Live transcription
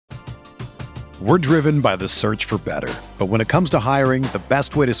We're driven by the search for better. But when it comes to hiring, the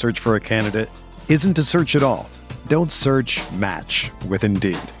best way to search for a candidate isn't to search at all. Don't search, match with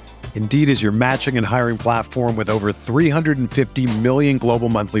Indeed. Indeed is your matching and hiring platform with over 350 million global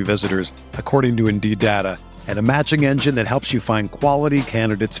monthly visitors, according to Indeed data, and a matching engine that helps you find quality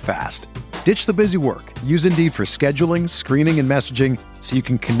candidates fast. Ditch the busy work. Use Indeed for scheduling, screening, and messaging so you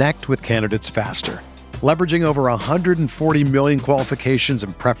can connect with candidates faster. Leveraging over 140 million qualifications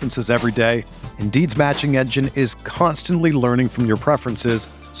and preferences every day, Indeed's matching engine is constantly learning from your preferences,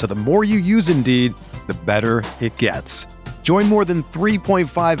 so the more you use Indeed, the better it gets. Join more than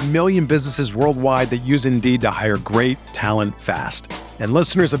 3.5 million businesses worldwide that use Indeed to hire great talent fast. And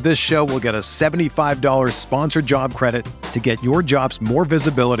listeners of this show will get a $75 sponsored job credit to get your jobs more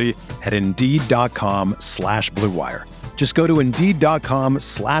visibility at Indeed.com/Blue Wire. Just go to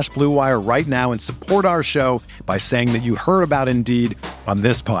Indeed.com/Blue Wire right now and support our show by saying that you heard about Indeed on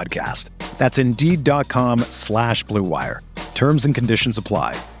this podcast. That's Indeed.com/Blue Wire. Terms and conditions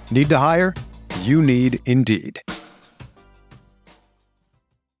apply. Need to hire? You need Indeed.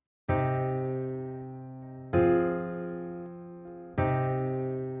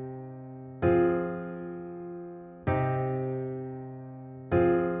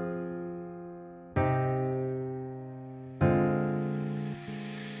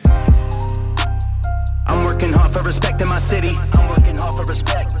 For respect in my city, I'm working hard for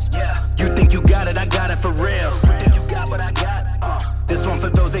respect. Yeah, you think you got it, I got it for real. You think you got what I got? This one for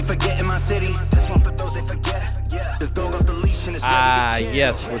those they forget in my city. This one for those they forget. Yeah, this dog off the leash and it's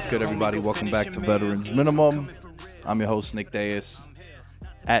yes, what's good, everybody? Welcome back to Veterans Minimum. I'm your host, Nick Deus.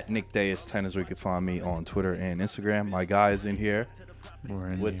 At Nick Deus 10 is where you can find me on Twitter and Instagram. My guy is in here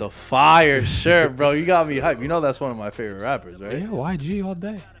with the fire shirt, bro. You got me hyped. You know that's one of my favorite rappers, right? Yeah, YG all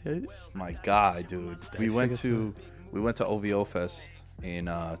day. My guy, dude. We went to OVO Fest in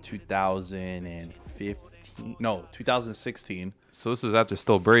 2016. So this was after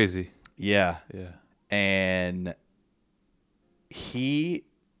Still Brazy. Yeah. Yeah. And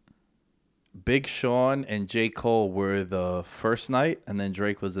Big Sean and J. Cole were the first night, and then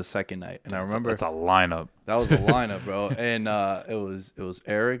Drake was the second night. And I remember that's a lineup. That was a lineup, bro. And it was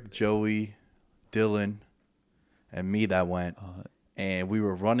Eric, Joey, Dylan, and me that went. And we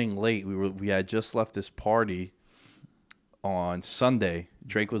were running late. We had just left this party on Sunday.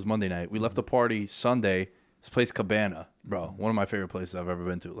 Drake was Monday night. We left the party Sunday. This place, Cabana, bro. One of my favorite places I've ever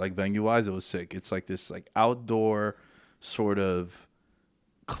been to. Like venue wise, it was sick. It's like this outdoor sort of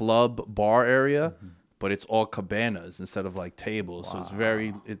club bar area, but it's all cabanas instead of like tables. Wow.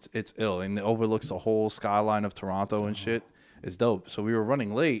 So it's ill, and it overlooks the whole skyline of Toronto and shit. It's dope. So we were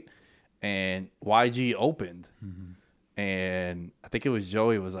running late, and YG opened, and I think it was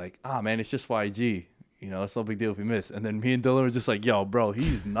Joey was like, man, it's just YG. You know, it's no big deal if we miss. And then me and Dylan were just like, yo, bro,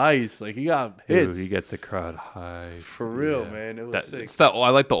 he's nice. Like, he got hits. Dude, he gets the crowd high. For real, man. It was sick.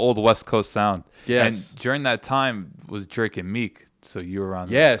 I like the old West Coast sound. Yes. And during that time was Drake and Meek. So you were on.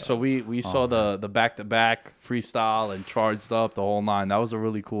 Yeah, so we saw the back-to-back freestyle and Charged Up, the whole nine. That was a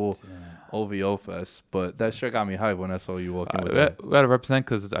really cool OVO Fest. But that shit got me hyped when I saw you walking with that. We got to represent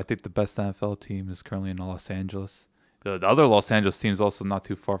because I think the best NFL team is currently in Los Angeles. The other Los Angeles team is also not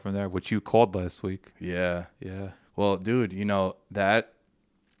too far from there, which you called last week. Yeah. Yeah. Well, dude, you know, that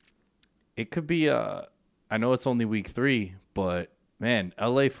it could be I know it's only week 3, but man,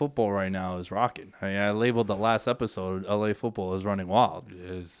 LA football right now is rocking. I labeled the last episode, LA football is running wild. It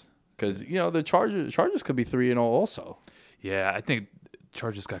is. Because, you know, the Chargers could be 3-0 also. Yeah, I think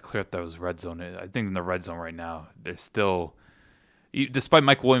Chargers got clear up those red zone. I think in the red zone right now, they're still, despite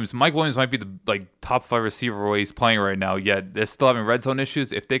Mike Williams might be the top 5 receiver way he's playing right now, yet they're still having red zone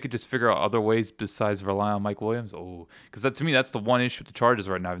issues. If they could just figure out other ways besides rely on Mike Williams, because to me, that's the one issue with the Chargers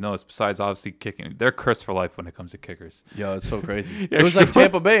right now. I've noticed, besides obviously kicking. They're cursed for life when it comes to kickers. Yo, it's so crazy. It was like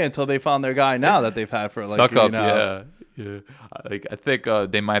Tampa Bay until they found their guy now that they've had for like Suck a year up, now. Yeah. I think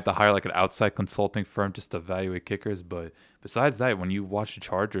they might have to hire like an outside consulting firm just to evaluate kickers. But besides that, when you watch the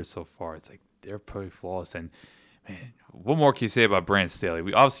Chargers so far, it's like they're pretty flawless. And man, what more can you say about Brandon Staley?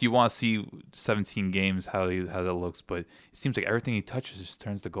 You want to see 17 games how that looks, but it seems like everything he touches just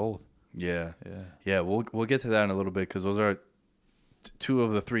turns to gold. Yeah. We'll get to that in a little bit because those are 2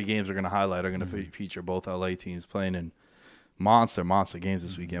 of the 3 games we're going to highlight are going to feature both LA teams playing in monster games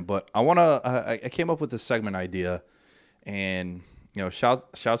this weekend. But I came up with this segment idea, and you know,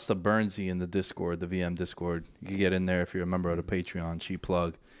 shouts to Bernsey in the Discord, the VM Discord. You can get in there if you're a member of the Patreon. Cheap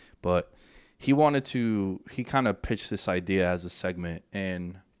plug, but he kind of pitched this idea as a segment,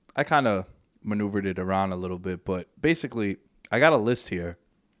 and I kind of maneuvered it around a little bit. But basically, I got a list here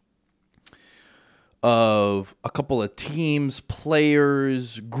of a couple of teams,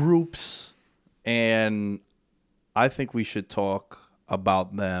 players, groups And I think we should talk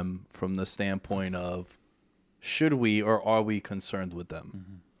about them from the standpoint of should we or are we concerned with them?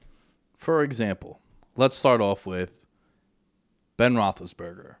 Mm-hmm. For example, let's start off with Ben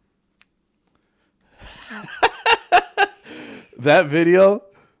Roethlisberger. That video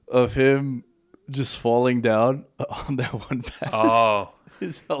of him just falling down on that one pass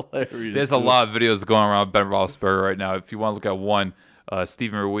is hilarious. There's a lot of videos going around Ben Roethlisberger right now. If you want to look at one,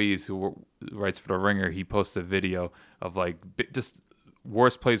 Stephen Ruiz, who writes for The Ringer, he posted a video of like just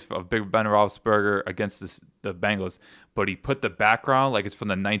worst plays of Big Ben Roethlisberger against the Bengals, but he put the background like it's from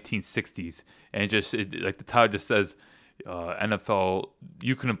the 1960s, and like the title just says, NFL,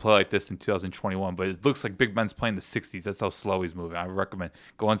 you couldn't play like this in 2021, but it looks like Big Ben's playing the 60s. That's how slow he's moving. I recommend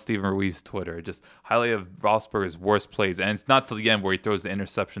go on Stephen Ruiz's Twitter. Just highlight of Roethlisberger's worst plays, and it's not till the end where he throws the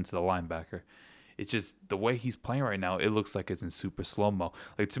interception to the linebacker. It's just the way he's playing right now. It looks like it's in super slow mo.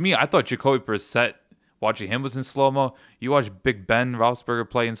 Like to me, I thought Jacoby Brissett, watching him was in slow mo. You watch Big Ben Roethlisberger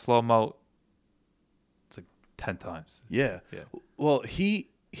play in slow mo, it's like 10 times. Yeah. Well, he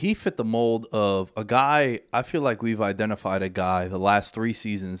fit the mold of a guy. I feel like we've identified a guy the last 3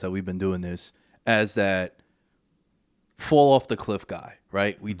 seasons that we've been doing this as that fall off the cliff guy,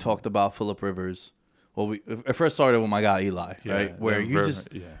 right? We talked about Phillip Rivers. Well, it first started with my guy Eli, right? Where you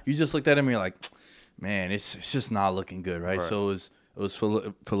just looked at him and you're like, man, it's just not looking good, right? So it was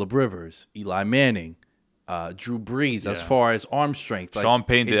Phillip Rivers, Eli Manning, Drew Brees as far as arm strength. Like, Sean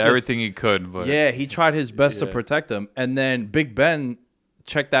Payton did everything he could, but he tried his best to protect them, and then Big Ben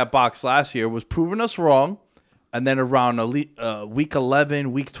checked that box last year, was proving us wrong, and then around week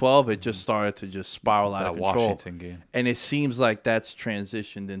 11, week 12, it just started to just spiral out of control. Washington game. And it seems like that's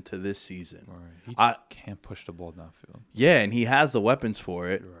transitioned into this season. Right. He just can't push the ball downfield. Yeah, and he has the weapons for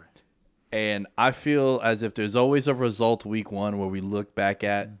it. Right. And I feel as if there's always a result week 1 where we look back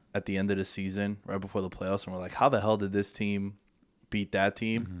at the end of the season, right before the playoffs, and we're like, how the hell did this team beat that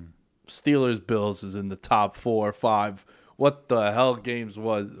team? Mm-hmm. Steelers, Bills is in the top 4 or 5. What the hell games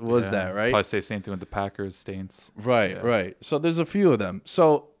was that, right? Probably say the same thing with the Packers, Saints. Right. So there's a few of them.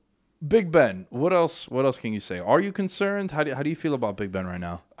 So Big Ben, what else can you say? Are you concerned? How do you feel about Big Ben right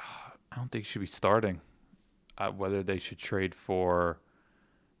now? I don't think he should be starting. Whether they should trade for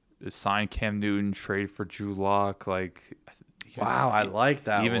sign Cam Newton, trade for Drew Lock, like I like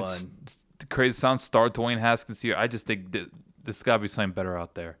that even one. Crazy sound, start Dwayne Haskins here. I just think this got to be something better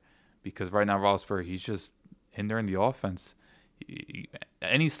out there, because right now Roethlisberger, he's just hindering the offense.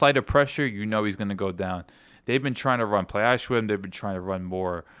 Any slight of pressure, he's going to go down. They've been trying to run play action with him. They've been trying to run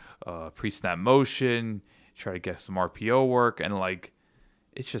more pre-snap motion, try to get some RPO work, and like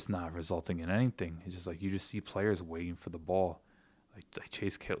it's just not resulting in anything. It's just like you just see players waiting for the ball. Like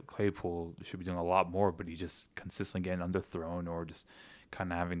Chase Claypool should be doing a lot more, but he's just consistently getting underthrown or just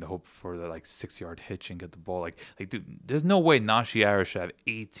kind of having the hope for the 6-yard hitch and get the ball. Like dude, there's no way Najee Harris should have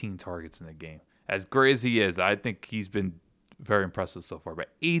 18 targets in the game. As great as he is, I think he's been very impressive so far. But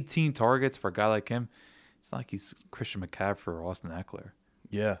 18 targets for a guy like him, it's not like he's Christian McCaffrey or Austin Eckler.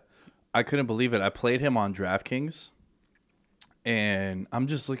 Yeah. I couldn't believe it. I played him on DraftKings, and I'm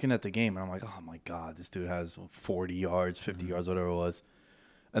just looking at the game, and I'm like, oh, my God, this dude has 40 yards, 50 yards, whatever it was.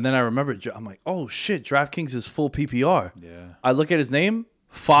 And then I remember, I'm like, oh, shit, DraftKings is full PPR. Yeah. I look at his name,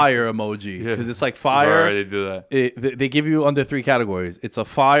 fire emoji, because it's like fire. Right, they do that. They give you under 3 categories. It's a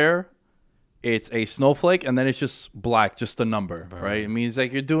fire, it's a snowflake, and then it's just black, just a number, right? It means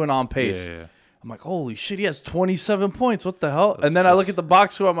like you're doing on pace. Yeah. I'm like, holy shit, he has 27 points. What the hell? And then I look at the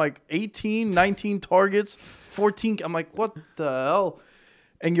box score. I'm like, 18, 19 targets, 14. I'm like, what the hell?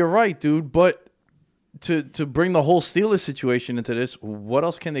 And you're right, dude. But to bring the whole Steelers situation into this, what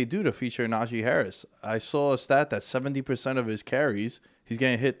else can they do to feature Najee Harris? I saw a stat that 70% of his carries, he's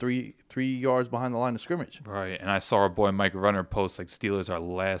getting hit three yards behind the line of scrimmage. Right. And I saw our boy Mike Runner post Steelers are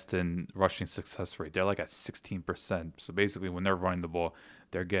last in rushing success rate. They're at 16%. So basically when they're running the ball,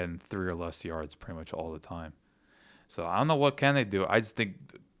 they're getting 3 or less yards pretty much all the time. So I don't know what can they do. I just think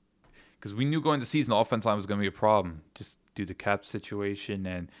because we knew going into the season the offense line was going to be a problem just due to cap situation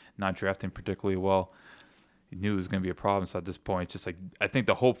and not drafting particularly well. You knew it was going to be a problem. So at this point, just I think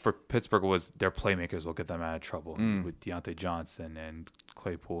the hope for Pittsburgh was their playmakers will get them out of trouble with Deontay Johnson and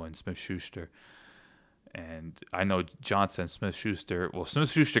Claypool and Smith-Schuster. And I know Johnson,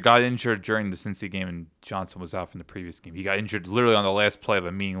 Smith-Schuster got injured during the Cincy game, and Johnson was out from the previous game. He got injured literally on the last play of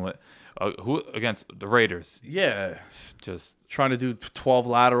a meaningless against the Raiders. Yeah. Just trying to do 12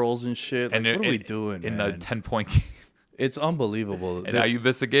 laterals and shit. What are we doing, in man? a 10-point game? It's unbelievable. And now you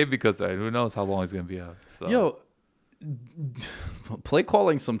miss a game because who knows how long he's going to be out. So. Yo, play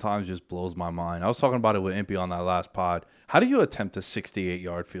calling sometimes just blows my mind. I was talking about it with Impy on that last pod. How do you attempt a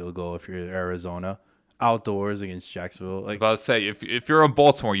 68-yard field goal if you're in Arizona, outdoors against Jacksonville? Like, I was say if you're in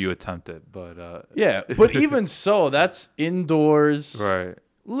Baltimore, you attempt it, but yeah, but even so, that's indoors. right.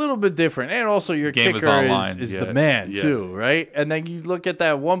 A little bit different. And also your Game is kicker online. is Yeah. the man, Yeah. too, right? And then you look at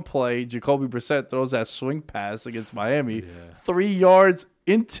that one play, Jacoby Brissett throws that swing pass against Miami, 3 yards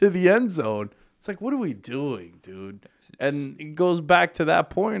into the end zone. It's like, what are we doing, dude? And it goes back to that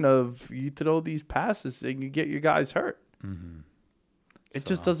point of you throw these passes and you get your guys hurt. It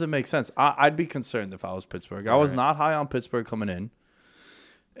just doesn't make sense. I'd be concerned if I was Pittsburgh. I was not high on Pittsburgh coming in.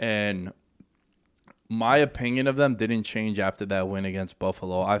 And my opinion of them didn't change after that win against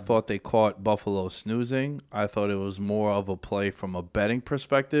Buffalo. I thought they caught Buffalo snoozing. I thought it was more of a play from a betting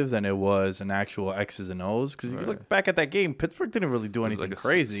perspective than it was an actual X's and O's. Because you look back at that game, Pittsburgh didn't really do anything Like a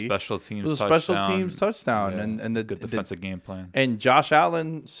crazy. special teams It was a touchdown. special teams touchdown. Yeah. And the Good defensive game plan. And Josh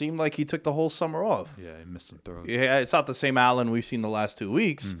Allen seemed like he took the whole summer off. Yeah, he missed some throws. Yeah, it's not the same Allen we've seen the last 2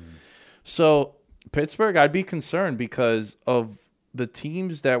 weeks. So Pittsburgh, I'd be concerned because of the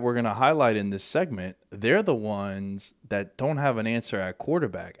teams that we're going to highlight in this segment. They're the ones that don't have an answer at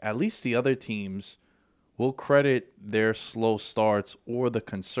quarterback. At least the other teams will credit their slow starts or the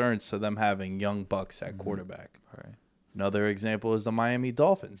concerns to them having young bucks at quarterback. Right. Another example is the Miami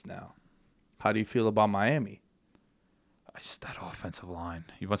Dolphins now. How do you feel about Miami? Just that offensive line.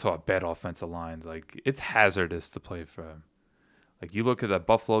 You want to talk about bad offensive lines. Like, it's hazardous to play for them. Like, you look at that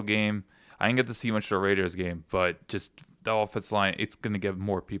Buffalo game. I didn't get to see much of the Raiders game, but just the offensive line, it's going to get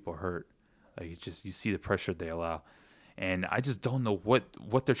more people hurt. Like, it's just, you see the pressure they allow. And I just don't know what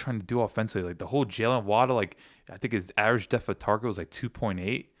they're trying to do offensively. Like, the whole Jalen Waddle, like, I think his average depth of target was like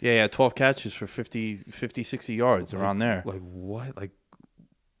 2.8. Yeah, 12 catches for 50, 60 yards around there. Like, what? Like,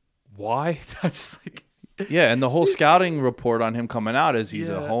 why? I just, like... Yeah, and the whole scouting report on him coming out is he's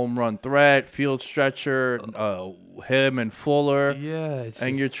a Yeah. home run threat, field stretcher, him and Fuller. Yeah. It's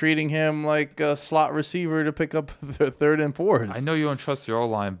And just- you're treating him like a slot receiver to pick up the third and fours. I know you don't trust your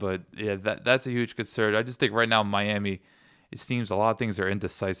O-line, but yeah, that's a huge concern. I just think right now Miami, it seems a lot of things are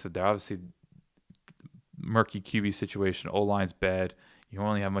indecisive. They're obviously murky QB situation. O-line's bad. You don't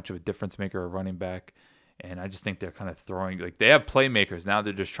really have much of a difference maker or running back. And I just think they're kind of throwing, like, they have playmakers. Now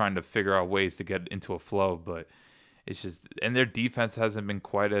they're just trying to figure out ways to get into a flow. But it's just, and their defense hasn't been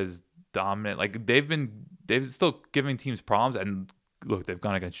quite as dominant. Like, they've still giving teams problems. And look, they've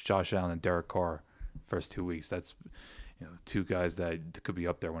gone against Josh Allen and Derek Carr first 2 weeks. That's, two guys that could be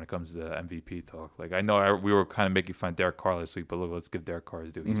up there when it comes to MVP talk. Like, I know we were kind of making fun of Derek Carr this week, but look, let's give Derek Carr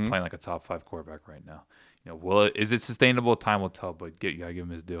his due. He's playing like a top 5 quarterback right now. Is it sustainable? Time will tell, but you gotta give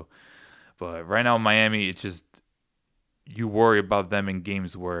him his due. But right now in Miami, it's just, you worry about them in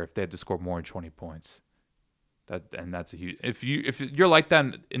games where if they have to score more than 20 points. That's a huge, if you're like that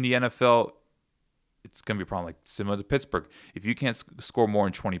in the NFL, it's gonna be a problem. Like, similar to Pittsburgh, if you can't score more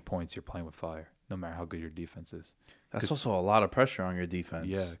than 20 points, you're playing with fire, no matter how good your defense is. That's also a lot of pressure on your defense.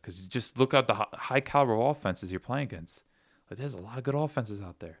 Yeah, because just look at the high caliber offenses you're playing against. Like, there's a lot of good offenses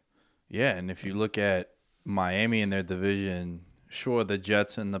out there. Yeah, and if you look at Miami and their division, sure, the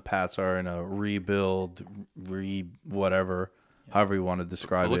Jets and the Pats are in a rebuild, whatever, however you want to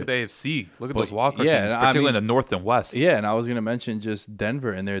describe But look it. at the AFC. Look at But, those Walker yeah, teams, I particularly mean- in the North and West. Yeah, and I was going to mention just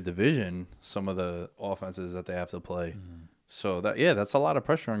Denver in their division, some of the offenses that they have to play. So, that's a lot of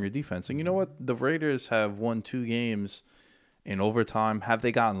pressure on your defense. And you know what? The Raiders have won 2 games in overtime. Have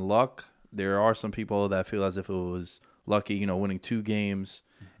they gotten luck? There are some people that feel as if it was lucky, winning 2 games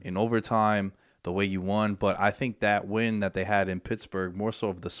in overtime the way you won. But I think that win that they had in Pittsburgh, more so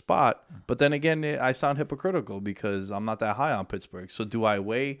of the spot. But then again, I sound hypocritical because I'm not that high on Pittsburgh. So do I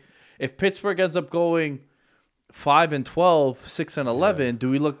weigh? If Pittsburgh ends up going 5-12, 6-11, do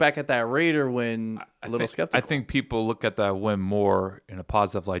we look back at that Raider win a little skeptical? I think people look at that win more in a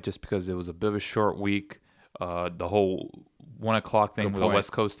positive light just because it was a bit of a short week. The whole 1 o'clock thing Good with the point.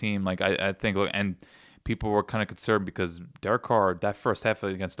 West Coast team, like I think, and people were kind of concerned because Derek Carr, that first half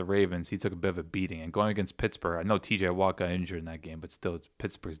against the Ravens, he took a bit of a beating. And going against Pittsburgh, I know TJ Watt got injured in that game, but still, it's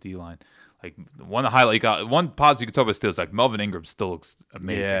Pittsburgh's D-line. Like, one positive you could talk about still is like Melvin Ingram still looks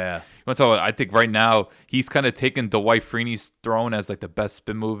amazing. Yeah. You want to talk about, I think right now he's kind of taken Dwight Freeney's throne as like the best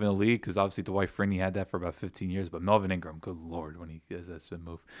spin move in the league because obviously Dwight Freeney had that for about 15 years, but Melvin Ingram, good Lord, when he does that spin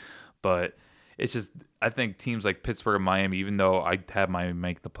move. But it's just, I think teams like Pittsburgh and Miami, even though I have Miami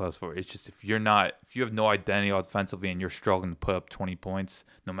make the playoffs for, it's just if you have no identity offensively and you're struggling to put up 20 points,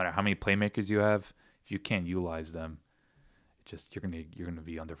 no matter how many playmakers you have, if you can't utilize them, just you're gonna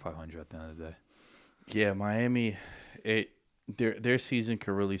be under 500 at the end of the day. Yeah, Miami, their season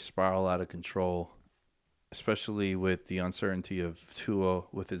could really spiral out of control especially with the uncertainty of Tua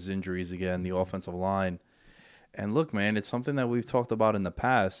with his injuries again, the offensive line. And look, man, it's something that we've talked about in the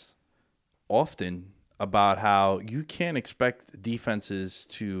past often about how you can't expect defenses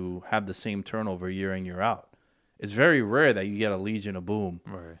to have the same turnover year in, year out. It's very rare that you get a Legion of Boom.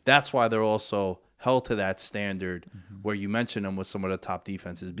 Right. That's why they're also held to that standard where you mention them with some of the top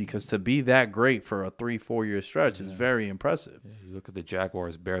defenses, because to be that great for a 3-4 year stretch is very impressive. Yeah, you look at the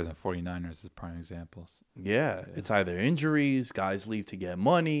Jaguars, Bears, and 49ers as prime examples. Yeah, it's either injuries, guys leave to get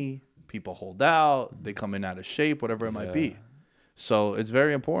money, people hold out, they come in out of shape, whatever it might be. So it's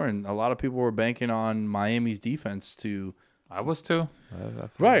very important. A lot of people were banking on Miami's defense to. I was too.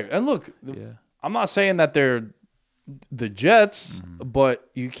 Right. And look, I'm not saying that they're the Jets, but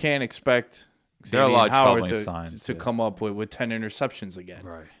you can't expect There are a lot of Howard troubling signs to come up with 10 interceptions again.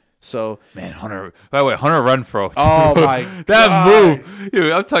 Right. So, man, Hunter. By the way, Hunter Renfro. Oh my that God. move!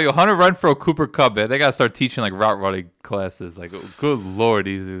 Dude, I'm telling you, Hunter Renfro, Cooper Kupp, man, they gotta start teaching like route running classes. Like, good lord,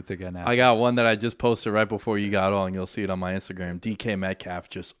 these dudes again. I got one that I just posted right before you got on. You'll see it on my Instagram. DK Metcalf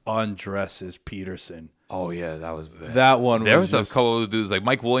just undresses Peterson. Oh yeah, that was bad. That one. There was a couple of dudes like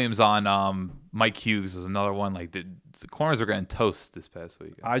Mike Williams on Mike Hughes was another one. Like the corners were getting toast this past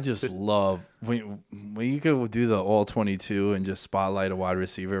week. I just love when you could do the all 22 and just spotlight a wide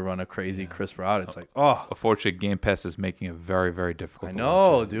receiver, run a crazy crisp route. It's like, oh, unfortunately, Game Pass is making it very, very difficult. I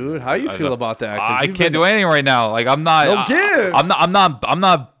know, dude. How you feel about that? I can't do anything right now. Like I'm not. No gives. I'm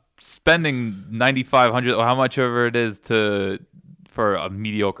not spending $9,500 or how much ever it is for a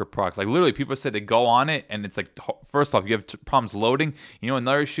mediocre product. Like literally people say they go on it and it's like, first off, you have problems loading. You know,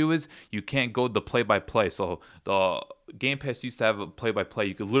 another issue is you can't go the play-by-play. So the Game Pass used to have a play-by-play.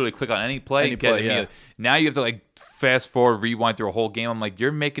 You could literally click on any play and get it. Yeah. Now you have to like fast forward, rewind through a whole game. I'm like,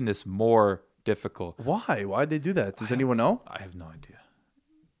 you're making this more difficult. Why? Why'd they do that? Does anyone know? I have no idea.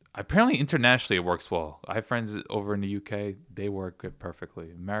 Apparently, internationally, it works well. I have friends over in the UK. They work it perfectly.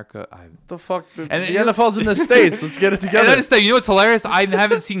 America, the fuck? The NFL's in the States. Let's get it together. And I just think, you know what's hilarious? I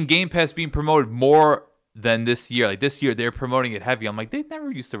haven't seen Game Pass being promoted more than this year. Like this year, they're promoting it heavy. I'm like, they never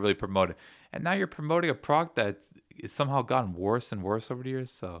used to really promote it. And now you're promoting a product that is somehow gotten worse and worse over the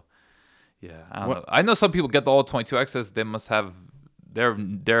years. So, yeah, I don't know. I know some people get the all 22 access. They must have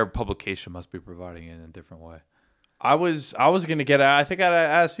their publication must be providing it in a different way. I was gonna get it. I think I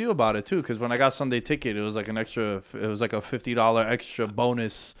asked you about it too, because when I got Sunday Ticket, it was like a $50 extra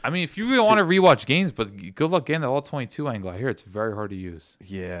bonus. I mean, if you really want to rewatch games, but good luck getting the all 22 angle. I hear it's very hard to use.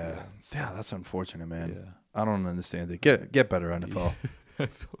 Yeah, that's unfortunate, man. Yeah. I don't understand it. Get better, NFL. All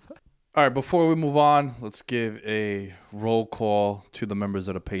right, before we move on, let's give a roll call to the members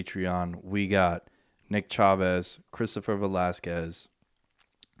of the Patreon. We got Nick Chavez, Christopher Velasquez,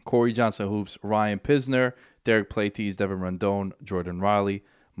 Corey Johnson Hoops, Ryan Pisner, Derek Platees, Devin Rondon, Jordan Riley,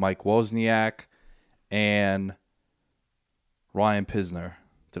 Mike Wozniak, and Ryan Pisner.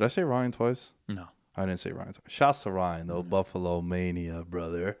 Did I say Ryan twice? No. I didn't say Ryan twice. Shouts to Ryan, though. Buffalo Mania,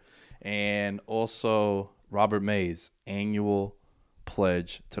 brother. And also Robert Mays, annual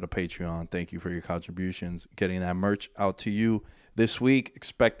pledge to the Patreon. Thank you for your contributions. Getting that merch out to you this week.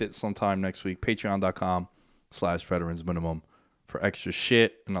 Expect it sometime next week. Patreon.com/Veterans Minimum for extra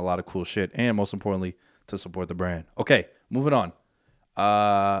shit and a lot of cool shit. And most importantly, to support the brand. Okay, moving on.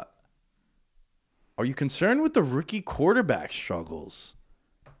 Are you concerned with the rookie quarterback struggles?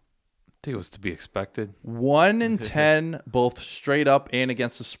 I think it was to be expected. 1-10, both straight up and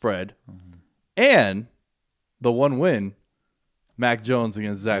against the spread. Mm-hmm. And the one win, Mac Jones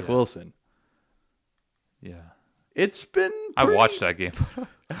against Zach Wilson. Yeah. It's been I watched that game.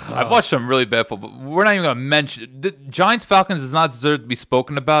 I've watched some really bad football, but we're not even going to mention the Giants-Falcons does not deserve to be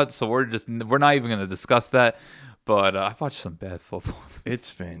spoken about, so we're not even going to discuss that. But I've watched some bad football.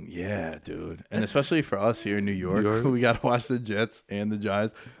 It's been, dude. And especially for us here in New York. We got to watch the Jets and the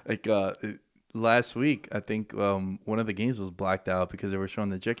Giants. Like last week, I think one of the games was blacked out because they were showing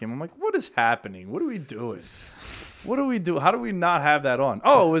the Jet game. I'm like, what is happening? What are we doing? What do we do? How do we not have that on?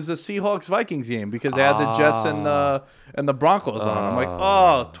 Oh, it was the Seahawks-Vikings game because they had the Jets and the Broncos on. I'm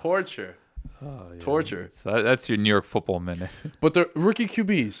like, torture. Torture. So that's your New York football minute. But the rookie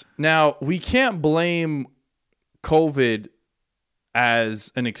QBs. Now, we can't blame COVID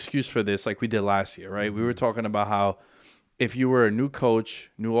as an excuse for this like we did last year, right? We were talking about how if you were a new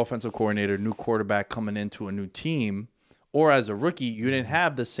coach, new offensive coordinator, new quarterback coming into a new team, or as a rookie, you didn't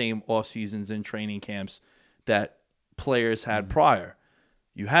have the same off seasons and training camps that players had prior.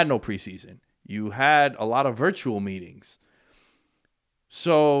 You had no preseason. You had a lot of virtual meetings.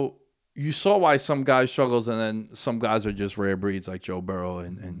 So you saw why some guys struggles and then some guys are just rare breeds like Joe Burrow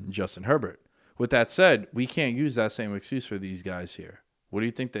and Justin Herbert. With that said, we can't use that same excuse for these guys here. What do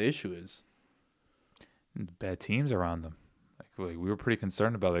you think the issue is? bad teams around them. Like we were pretty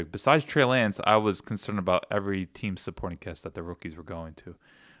concerned about. Like besides Trey Lance, I was concerned about every team supporting cast that the rookies were going to.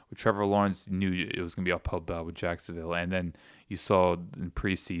 With Trevor Lawrence, knew it was going to be uphill battle with Jacksonville, and then you saw in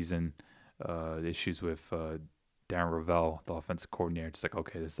preseason issues with Darren Ravel, the offensive coordinator. It's like,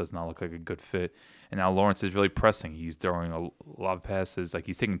 okay, this does not look like a good fit. And now Lawrence is really pressing. He's throwing a lot of passes. Like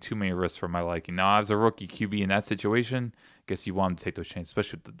he's taking too many risks for my liking. Now, as a rookie QB in that situation, I guess you want him to take those chances,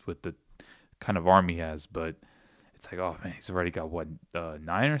 especially with the kind of arm he has. But it's like, oh man, he's already got 9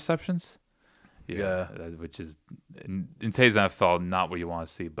 interceptions. Yeah. Which is in today's NFL not what you want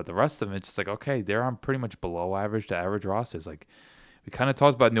to see. But the rest of them, it's just like, okay, they're on pretty much below average to average rosters. Like we kind of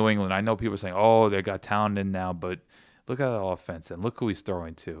talked about New England. I know people are saying, oh, they got talent in now, but look at the offense and look who he's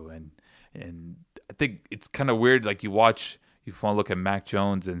throwing to. And I think it's kind of weird. Like you want to look at Mac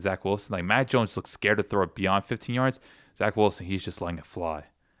Jones and Zach Wilson. Like Mac Jones looks scared to throw it beyond 15 yards. Zach Wilson, he's just letting it fly.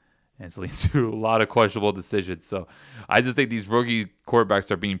 And it's leading to a lot of questionable decisions. So I just think these rookie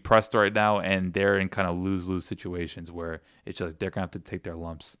quarterbacks are being pressed right now, and they're in kind of lose-lose situations where it's just they're going to have to take their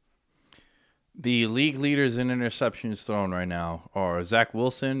lumps. The league leaders in interceptions thrown right now are Zach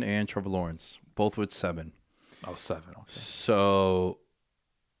Wilson and Trevor Lawrence, both with 7. Oh, 7. Okay. So,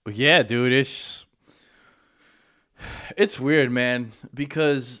 yeah, dude, it's weird, man,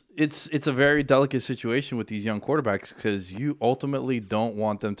 because it's a very delicate situation with these young quarterbacks because you ultimately don't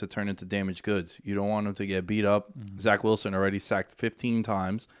want them to turn into damaged goods. You don't want them to get beat up. Mm-hmm. Zach Wilson already sacked 15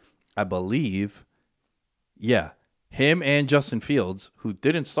 times, I believe. Yeah, him and Justin Fields, who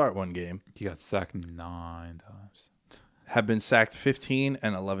didn't start one game. He got sacked 9 times. Have been sacked 15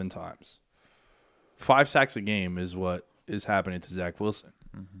 and 11 times. 5 sacks a game is what is happening to Zach Wilson.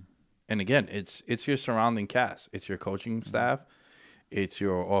 Mm-hmm. And again, it's your surrounding cast. It's your coaching staff. It's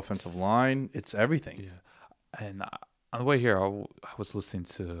your offensive line. It's everything. Yeah. And on the way here, I was listening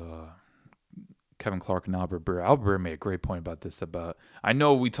to Kevin Clark and Albert Breer. Albert Breer made a great point about this. I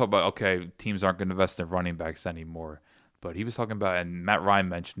know we talk about, okay, teams aren't going to invest in running backs anymore. But he was talking about, and Matt Ryan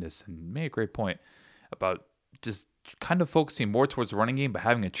mentioned this and made a great point about just kind of focusing more towards the running game, but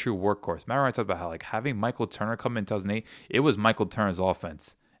having a true workhorse. Matt Ryan talked about how like having Michael Turner come in 2008, it was Michael Turner's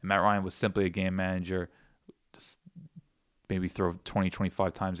offense. And Matt Ryan was simply a game manager, just maybe throw 20,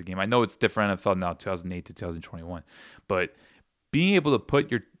 25 times a game. I know it's different NFL now, 2008 to 2021. But being able to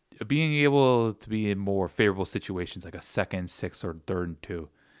be in more favorable situations, like a 2nd, 6th, or 3rd and 2,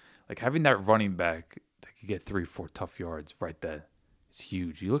 like having that running back that could get 3-4 tough yards right there is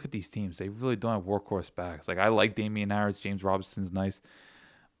huge. You look at these teams, they really don't have workhorse backs. Like I like Damian Harris, James Robinson's nice,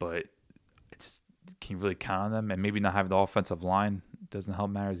 but can you really count on them? And maybe not having the offensive line doesn't help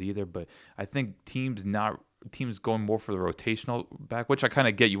matters either. But I think teams going more for the rotational back, which I kind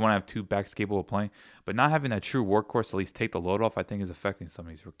of get. You want to have 2 backs capable of playing, but not having that true workhorse, at least take the load off, I think is affecting some of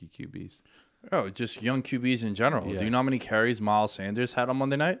these rookie QBs. Oh, just young QBs in general. Yeah. Do you know how many carries Miles Sanders had on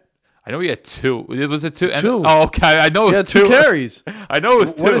Monday night? I know he had 2. It was a 2. 2. Oh, okay. I know it was 2 carries. I know it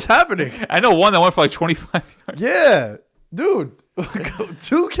was 2. What is happening? I know one that went for like 25 yards. Yeah, dude.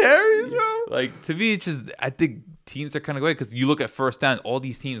 2 carries, bro? Like, to me, it's just, I think teams are kind of great because you look at first down, all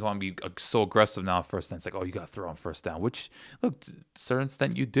these teams want to be so aggressive now on first down. It's like, oh, you got to throw on first down, which, look, to a certain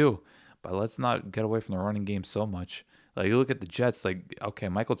extent you do. But let's not get away from the running game so much. Like, you look at the Jets, like, okay,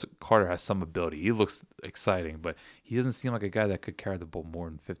 Michael Carter has some ability. He looks exciting, but he doesn't seem like a guy that could carry the ball more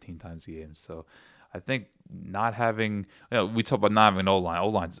than 15 times a game. So I think not having, we talk about not having an O-line.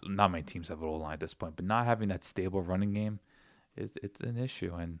 O-lines, not many teams have an O-line at this point, but not having that stable running game, it's an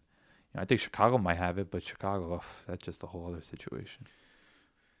issue. And I think Chicago might have it, but Chicago, that's just a whole other situation.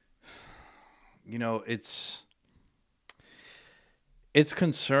 It's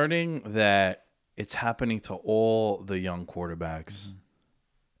concerning that it's happening to all the young quarterbacks. Mm-hmm.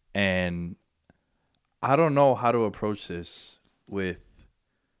 And I don't know how to approach this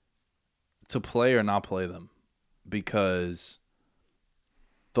to play or not play them, because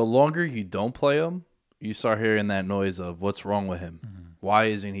the longer you don't play them, you start hearing that noise of what's wrong with him. Mm-hmm. Why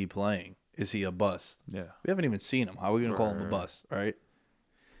isn't he playing? Is he a bust? Yeah. We haven't even seen him. How are we going to call him a bust, right?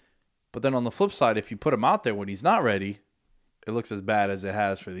 But then on the flip side, if you put him out there when he's not ready, it looks as bad as it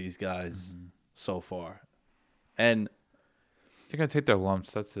has for these guys so far. And they're going to take their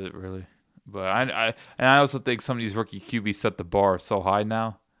lumps. That's it, really. But I also think some of these rookie QBs set the bar so high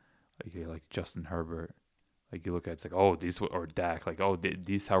now. Like Justin Herbert. Like you look at it, it's like, oh, these, or Dak, like, oh,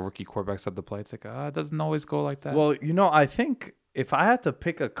 these how rookie quarterbacks have to play. It's like, it doesn't always go like that. Well, I think if I had to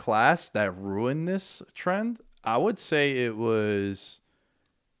pick a class that ruined this trend, I would say it was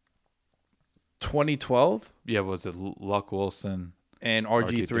 2012. Yeah, was it Luck, Wilson, and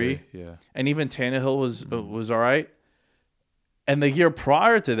RG3? Yeah, and even Tannehill was all right. And the year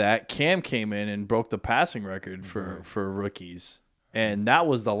prior to that, Cam came in and broke the passing record for rookies. And that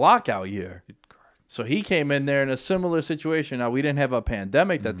was the lockout year. So he came in there in a similar situation. Now, we didn't have a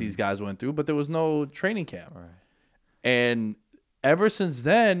pandemic that these guys went through, but there was no training camp. Right. And ever since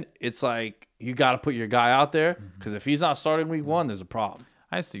then, it's like you got to put your guy out there because if he's not starting week 1, there's a problem.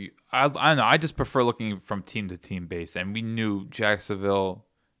 I don't know. I just prefer looking from team to team base. And we knew Jacksonville,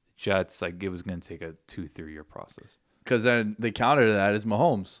 Jets, like it was going to take a 2-3 year process. Because then the counter to that is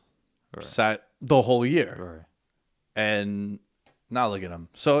Mahomes sat the whole year. Right. And now look at him.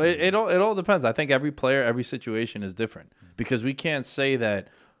 So it all depends. I think every player, every situation is different. Because we can't say that,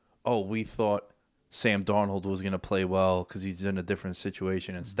 we thought Sam Darnold was going to play well because he's in a different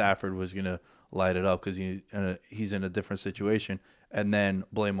situation and Stafford was going to light it up because he's in a different situation, and then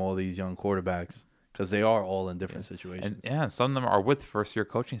blame all these young quarterbacks because they are all in different situations. And some of them are with first-year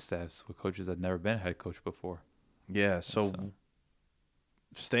coaching staffs, with coaches that never been a head coach before. Yeah, so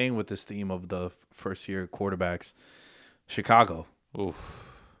staying with this theme of the first-year quarterbacks, Chicago.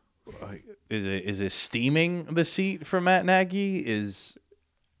 Oof. Is it steaming the seat for Matt Nagy?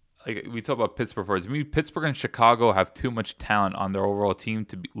 Like we talk about Pittsburgh first. I mean, Pittsburgh and Chicago have too much talent on their overall team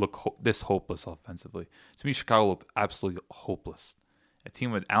to look this hopeless offensively. To me, Chicago looked absolutely hopeless. A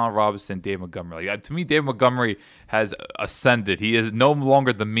team with Allen Robinson, Dave Montgomery. Like, to me, Dave Montgomery has ascended. He is no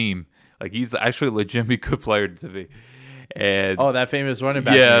longer the meme. Like, he's actually a legitimately good player to me. And that famous running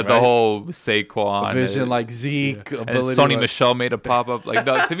back. Yeah, name, the right? whole Saquon. A vision like Zeke. And Ability Sonny like... Michel made a pop-up. Like,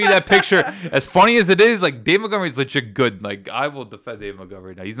 no, to me, that picture, as funny as it is, like, Dave Montgomery's legit good. Like, I will defend Dave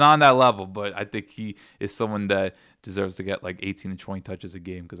Montgomery. Now, he's not on that level, but I think he is someone that deserves to get, like, 18 to 20 touches a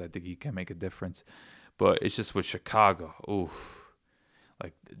game because I think he can make a difference. But it's just with Chicago. Oof.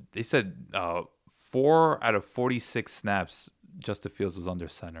 Like, they said 4 out of 46 snaps, Justin Fields was under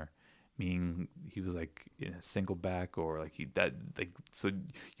center. Meaning he was like in a single back or so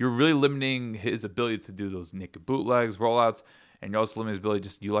you're really limiting his ability to do those naked bootlegs, rollouts, and you're also limiting his ability to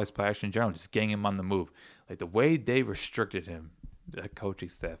just utilize play action in general, just getting him on the move. Like the way they restricted him, that coaching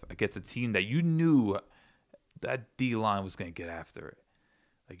staff, against a team that you knew that D line was going to get after it.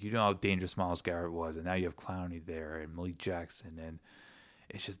 Like you know how dangerous Myles Garrett was, and now you have Clowney there and Malik Jackson, and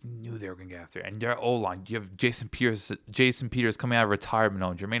it's just knew they were going to get after it. And their O-line, you have Jason Peters coming out of retirement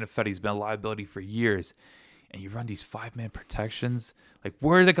on. Jermaine Ifedi's been a liability for years. And you run these 5-man protections. Like,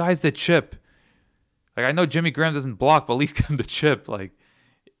 where are the guys that chip? Like, I know Jimmy Graham doesn't block, but at least give him the chip. Like,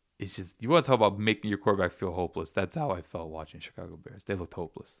 it's just, you want to talk about making your quarterback feel hopeless. That's how I felt watching Chicago Bears. They looked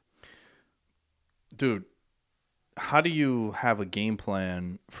hopeless. Dude, how do you have a game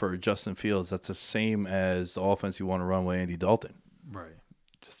plan for Justin Fields that's the same as the offense you want to run with Andy Dalton? Right.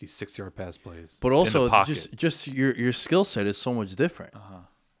 Just these 6-yard pass plays. But also, just your skill set is so much different.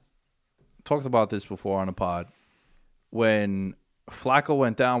 Talked about this before on a pod. When Flacco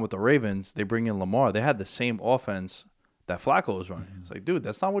went down with the Ravens, they bring in Lamar. They had the same offense that Flacco was running. It's like, dude,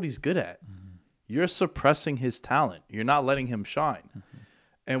 that's not what he's good at. You're suppressing his talent. You're not letting him shine.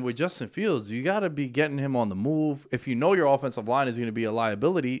 And with Justin Fields, you got to be getting him on the move. If you know your offensive line is going to be a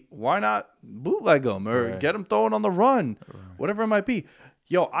liability, why not bootleg him or get him throwing on the run, whatever it might be.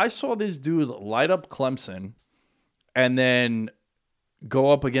 Yo, I saw this dude light up Clemson and then go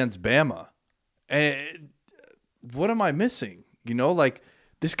up against Bama. And what am I missing? You know, like,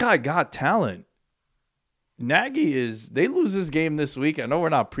 this guy got talent. Nagy they lose this game this week. I know we're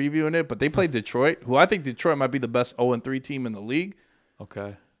not previewing it, but they play Detroit, who I think Detroit might be the best 0-3 team in the league.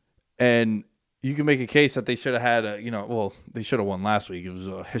 Okay. And you can make a case that they should have had they should have won last week. It was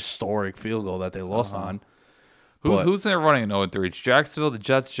a historic field goal that they lost on. Who's in there running an 0-3? It's Jacksonville, the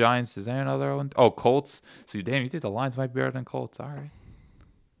Jets, Giants. Is there another one? Oh, Colts. So, damn, you think the Lions might be better than Colts? All right.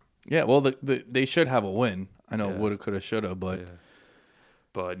 Yeah, well, they should have a win. I know woulda, coulda, shoulda, but... Yeah.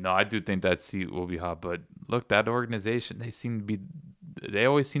 But, no, I do think that seat will be hot. But, look, that organization, they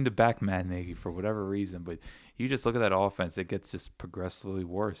always seem to back Matt Nagy for whatever reason. But you just look at that offense, it gets just progressively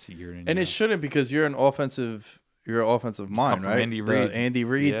worse year in and year. And it shouldn't, because you're an offensive mind, right? Andy Reid. The Andy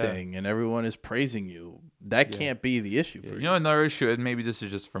Reid thing, and everyone is praising you. That can't be the issue for you. You know, another issue, and maybe this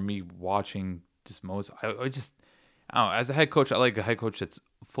is just for me watching just most. I don't know. As a head coach, I like a head coach that's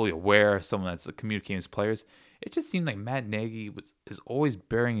fully aware, someone that's communicating with players. It just seemed like Matt Nagy is always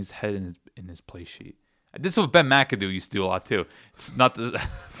burying his head in his play sheet. This is what Ben McAdoo used to do a lot too. It's not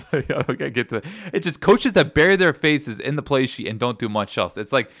sorry, I don't get to it. It's just coaches that bury their faces in the play sheet and don't do much else.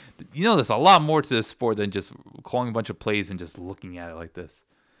 It's like, there's a lot more to this sport than just calling a bunch of plays and just looking at it like this.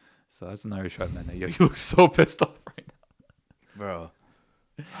 So that's another shot, man. Yo, you look so pissed off right now, bro.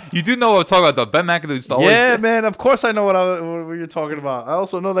 You do know what I'm talking about, though. Ben McAdoo's always... Yeah, man. Of course I know what you're talking about. I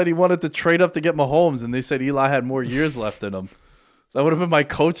also know that he wanted to trade up to get Mahomes, and they said Eli had more years left in him. That would have been my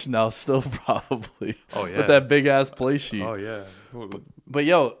coach now, still probably. Oh, yeah. With that big ass play sheet. Oh yeah. But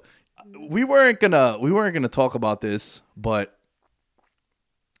yo, we weren't gonna talk about this, but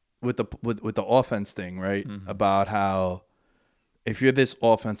with the offense thing, right? About how if you're this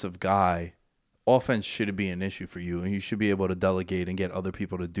offensive guy, offense shouldn't be an issue for you, and you should be able to delegate and get other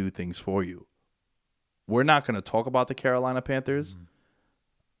people to do things for you. We're not gonna talk about the Carolina Panthers.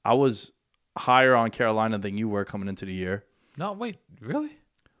 I was higher on Carolina than you were coming into the year. No, wait, really?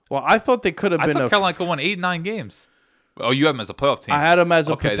 Well, I thought they could have I been thought Carolina could won 8-9 games. Oh, you have them as a playoff team. I had them as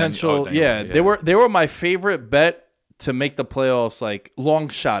a Okay, potential. then- They were my favorite bet to make the playoffs, like long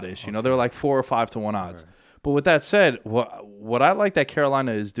shot-ish. You know, they were like 4 or 5 to 1 odds. Right. But with that said, what I like that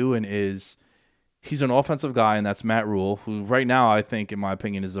Carolina is doing is he's an offensive guy, and that's Matt Rule, who right now I think, in my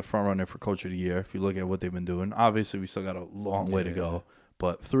opinion, is the front runner for Coach of the Year. If you look at what they've been doing, obviously we still got a long way to go.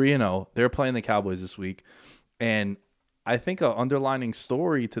 But 3-0, they're playing the Cowboys this week, and I think an underlining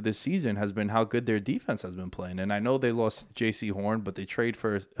story to this season has been how good their defense has been playing. And I know they lost J.C. Horn, but they trade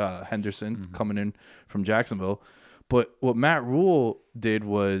for Henderson coming in from Jacksonville. But what Matt Rule did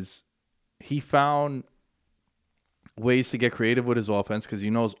was he found ways to get creative with his offense because he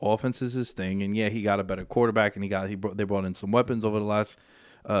knows offense is his thing. And, yeah, he got a better quarterback, and they brought in some weapons over the last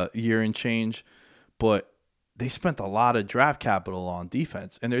year and change. But they spent a lot of draft capital on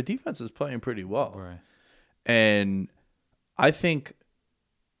defense, and their defense is playing pretty well. Right. And I think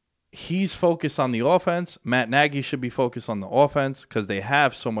he's focused on the offense. Matt Nagy should be focused on the offense because they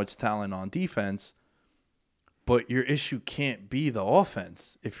have so much talent on defense. But your issue can't be the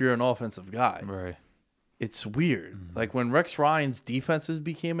offense if you're an offensive guy. Right. It's weird. Like when Rex Ryan's defenses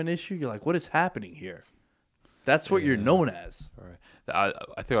became an issue, you're like, what is happening here? That's what you're known as. Right.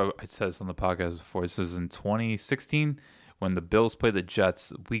 I think I said this on the podcast before. This is in 2016 when the Bills played the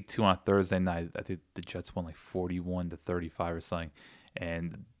Jets week 2 on Thursday night. I think the Jets won like 41-35 or something.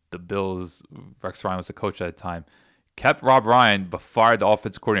 And the Bills, Rex Ryan was the coach at the time, kept Rob Ryan but fired the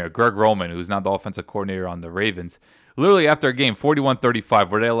offensive coordinator, Greg Roman, who's now the offensive coordinator on the Ravens. Literally after a game,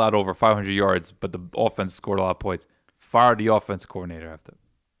 41-35, where they allowed over 500 yards, but the offense scored a lot of points. Fired the offensive coordinator after.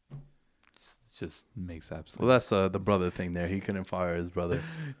 Just makes absolutely. Well, that's the brother thing there. He couldn't fire his brother.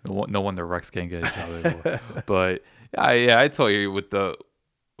 No wonder Rex can't get a job anymore. But I told you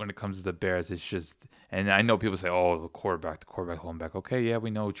when it comes to the Bears, it's just, and I know people say, oh, the quarterback holding back. Okay, yeah,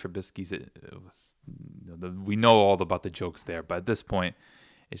 we know Trubisky's. We know all about the jokes there, but at this point,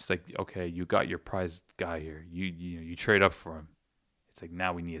 it's like, okay, you got your prized guy here. You trade up for him. It's like,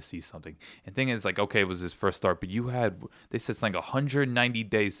 now we need to see something. And the thing is, like, okay, it was his first start, but they said it's like 190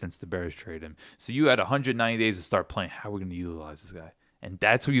 days since the Bears traded him. So you had 190 days to start playing. How are we going to utilize this guy? And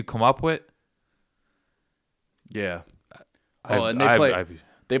that's what you come up with? Yeah.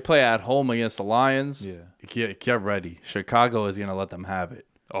 They play at home against the Lions. Yeah. Get ready. Chicago is going to let them have it.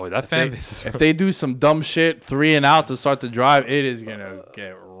 Oh, that fan base is... If they do some dumb shit, 3 and out to start the drive, it is going to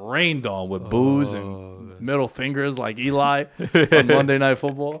get rained on with booze and middle fingers like Eli on Monday Night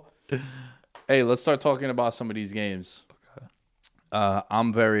Football. Hey, let's start talking about some of these games. Okay.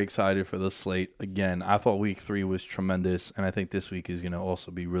 I'm very excited for the slate. Again, I thought week 3 was tremendous, and I think this week is going to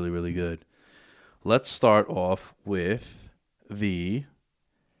also be really, really good. Let's start off with the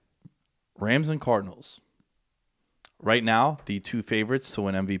Rams and Cardinals. Right now, the 2 favorites to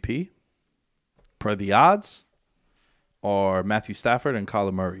win MVP, per the odds, are Matthew Stafford and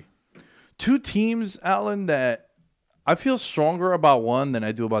Kyler Murray. 2 teams, Alan, that I feel stronger about one than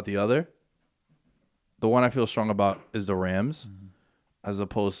I do about the other. The one I feel strong about is the Rams, as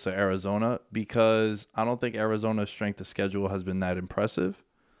opposed to Arizona, because I don't think Arizona's strength of schedule has been that impressive.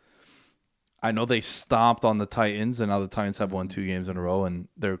 I know they stomped on the Titans, and now the Titans have won 2 games in a row, and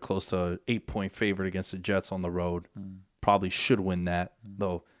they're close to an 8-point favorite against the Jets on the road. Probably should win that,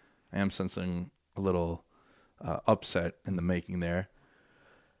 though I am sensing a little upset in the making there.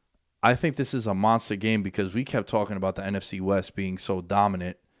 I think this is a monster game because we kept talking about the NFC West being so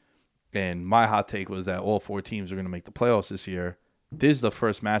dominant, and my hot take was that all 4 teams are going to make the playoffs this year. This is the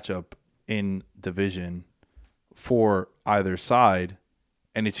first matchup in division for either side,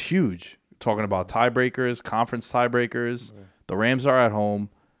 and it's huge. Talking about tiebreakers, conference tiebreakers. Right. The Rams are at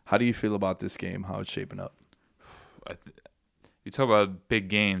home. How do you feel about this game, how it's shaping up? You talk about big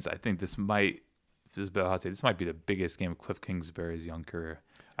games. I think this might be the biggest game of Cliff Kingsbury's young career.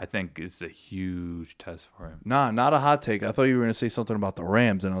 I think it's a huge test for him. Nah, not a hot take. I thought you were going to say something about the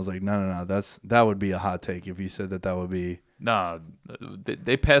Rams, and I was like, no. That would be a hot take if you said that would be. No,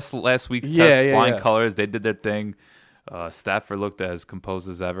 they passed last week's test, flying colors. They did their thing. Stafford looked as composed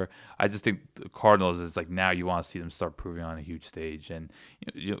as ever. I just think the Cardinals is like, now you want to see them start proving on a huge stage. And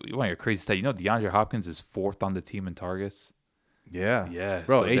you want your crazy stat. DeAndre Hopkins is 4th on the team in targets. Yeah.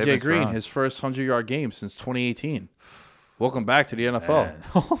 Bro, So they've AJ been Green, strong. his first 100-yard game since 2018. Welcome back to the NFL. Man.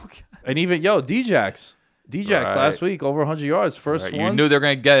 Okay. And even Djax Right. last week over 100 yards, first Right, one. you knew they were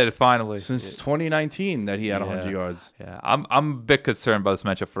going to get it finally. since 2019 that he had 100 yards. Yeah, I'm a bit concerned about this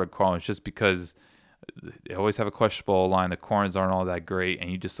matchup for the Cardinals just because they always have a questionable line. The corners aren't all that great,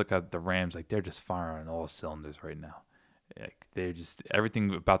 and you just look at the Rams, like they're just firing on all cylinders right now. Like they're just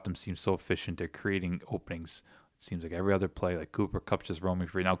everything about them seems so efficient. They're creating openings. It seems like every other play, like Cooper Kupp's just roaming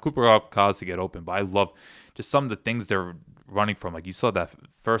free. Now Cooper Kupp caused to get open, but I love just some of the things they're running from. Like you saw that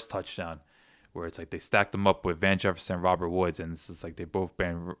first touchdown, where it's like they stacked them up with Van Jefferson and Robert Woods, and it's just like they both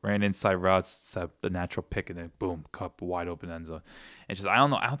ran inside routes, set the natural pick, and then boom, Kupp wide open end zone. And just I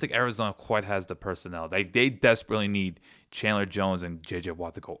don't know, I don't think Arizona quite has the personnel. They desperately need Chandler Jones and JJ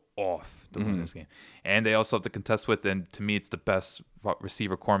Watt to go off to win this game, and they also have to contest with. And to me, it's the best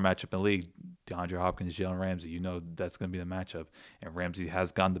receiver core matchup in the league: DeAndre Hopkins, Jalen Ramsey. You know that's going to be the matchup, and Ramsey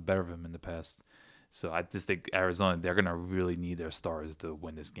has gotten the better of him in the past. So I just think Arizona, they're going to really need their stars to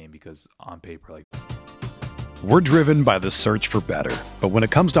win this game because on paper, like. We're driven by the search for better. But when it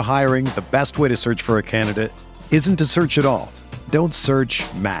comes to hiring, the best way to search for a candidate isn't to search at all. Don't search,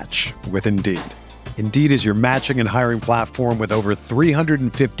 match with Indeed. Indeed is your matching and hiring platform with over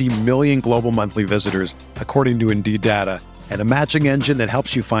 350 million global monthly visitors, according to Indeed data, and a matching engine that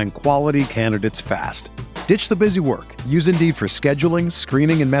helps you find quality candidates fast. Ditch the busy work. Use Indeed for scheduling,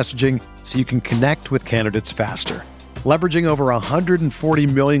 screening, and messaging so you can connect with candidates faster. Leveraging over 140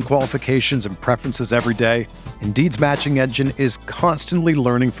 million qualifications and preferences every day, Indeed's matching engine is constantly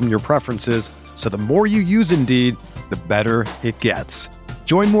learning from your preferences, so the more you use Indeed, the better it gets.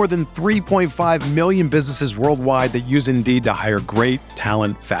 Join more than 3.5 million businesses worldwide that use Indeed to hire great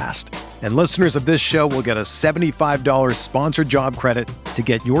talent fast. And listeners of this show will get a $75 sponsored job credit to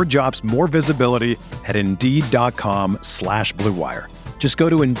get your jobs more visibility at Indeed.com/Blue Wire. Just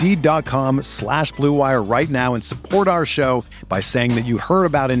go to Indeed.com/Blue Wire right now and support our show by saying that you heard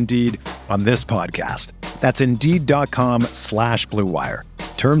about Indeed on this podcast. That's Indeed.com/Blue Wire.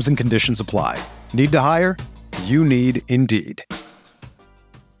 Terms and conditions apply. Need to hire? You need Indeed.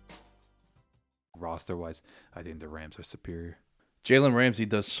 Roster-wise, I think the Rams are superior. Jalen Ramsey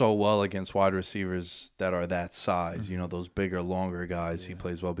does so well against wide receivers that are that size, those bigger, longer guys. He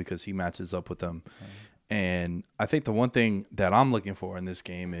plays well because he matches up with them. And I think the one thing that I'm looking for in this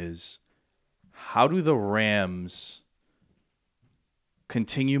game is how do the Rams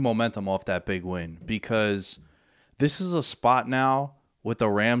continue momentum off that big win? Because this is a spot now with the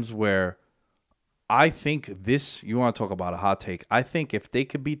Rams where I think you want to talk about a hot take. I think if they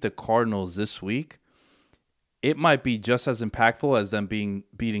could beat the Cardinals this week, it might be just as impactful as them beating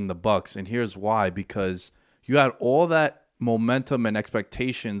the Bucs. And here's why: because you had all that momentum and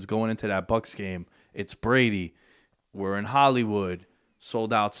expectations going into that Bucs game. It's Brady. We're in Hollywood,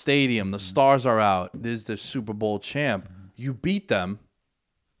 sold out stadium. The stars are out. This is the Super Bowl champ. You beat them.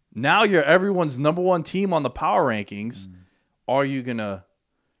 Now you're everyone's number one team on the power rankings. Are you gonna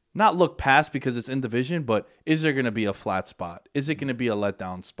not look past because it's in division, but is there gonna be a flat spot? Is it gonna be a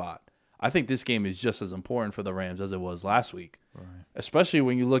letdown spot? I think this game is just as important for the Rams as it was last week. Right. Especially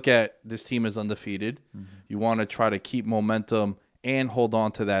when you look at this team is undefeated. You want to try to keep momentum and hold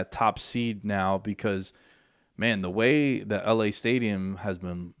on to that top seed now because, man, the way the LA Stadium has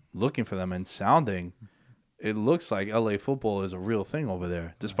been looking for them and sounding, it looks like LA football is a real thing over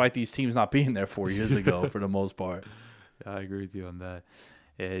there, despite these teams not being there 4 years ago for the most part. Yeah, I agree with you on that.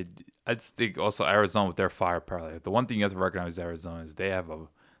 I just think also Arizona with their firepower. Like, the one thing you have to recognize with Arizona is they have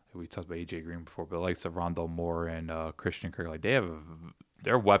we talked about AJ Green before, but like Rondale Moore and Christian Kirk, like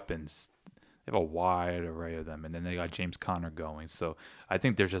their weapons. They have a wide array of them, and then they got James Conner going. So I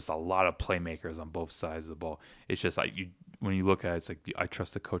think there's just a lot of playmakers on both sides of the ball. It's just like when you look at it, it's like I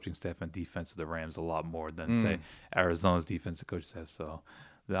trust the coaching staff and defense of the Rams a lot more than say Arizona's defensive coaching staff. So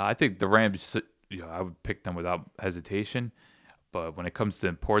I think the Rams, I would pick them without hesitation. But when it comes to the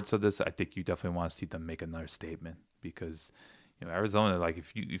importance of this, I think you definitely want to see them make another statement because. Arizona, like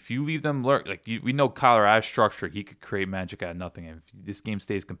if you leave them lurk, like we know Kyler as structured, he could create magic out of nothing. And if this game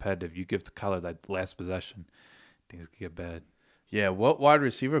stays competitive, you give to Kyler that last possession, things could get bad. Yeah, what wide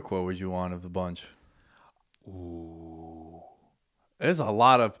receiver core would you want of the bunch? Ooh, there's a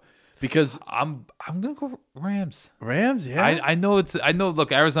lot of because I'm gonna go Rams. Rams, yeah. I know.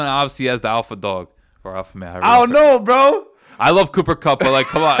 Look, Arizona obviously has the alpha dog or alpha man. I don't know, bro. I love Cooper Kupp, but like,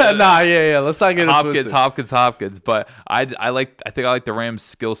 come on. Yeah. Let's not get Hopkins. But I think I like the Rams'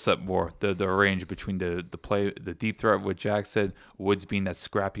 skill set more. The range between the deep threat with Jackson, Woods being that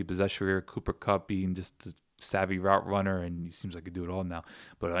scrappy possession here, Cooper Kupp being just the savvy route runner, and he seems like he could do it all now.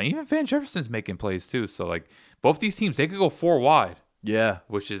 But even Van Jefferson's making plays too. So like both these teams, they could go 4 wide, Yeah.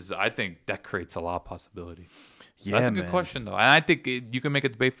 which is I think that creates a lot of possibility. Yeah, That's a good man. question though, and I think you can make a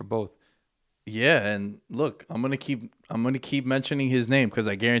debate for both. Yeah, and look, I'm gonna keep mentioning his name because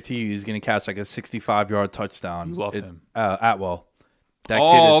I guarantee you he's gonna catch like a 65-yard touchdown. You love him. Atwell. That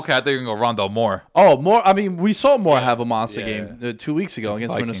Oh, kid is, okay. I thought you were gonna go Rondell Moore. Oh, more. I mean, we saw Moore have a monster Yeah. game 2 weeks ago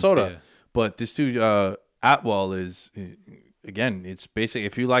Against against Vikings, Minnesota. yeah. But this dude Atwell is again. It's basic.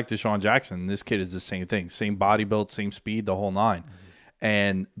 If you like Deshaun Jackson, this kid is the same thing. Same body build, same speed, the whole 9.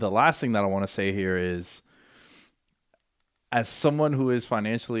 And the last thing that I want to say here is, as someone who is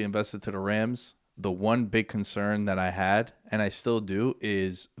financially invested to the Rams, the one big concern that I had, and I still do,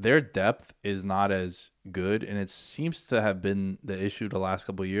 is their depth is not as good, and it seems to have been the issue the last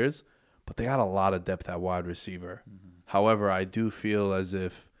couple of years, but they got a lot of depth at wide receiver. However, I do feel as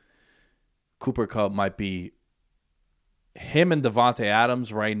if Cooper Kupp might be, him and Devontae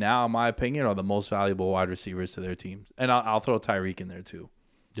Adams right now, in my opinion, are the most valuable wide receivers to their teams. And I'll throw Tyreek in there too.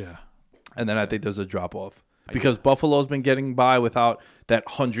 Yeah. And then I think there's a drop-off. Because Buffalo's been getting by without that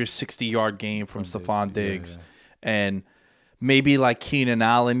 160-yard game from Stephon Diggs. And maybe like Keenan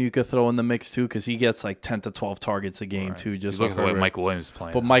Allen you could throw in the mix too, because he gets like 10 to 12 targets a game too. Just Look like at the way Mike Williams is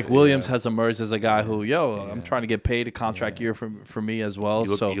playing. But Mike Williams has emerged as a guy who, I'm trying to get paid a contract year for me as well.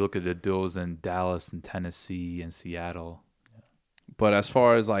 You look at the duels in Dallas and Tennessee and Seattle. But as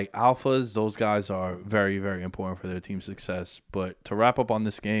far as like alphas, those guys are very, very important for their team's success. But to wrap up on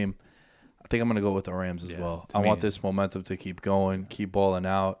this game, I think I'm going to go with the Rams as well. I want this momentum to keep going, keep balling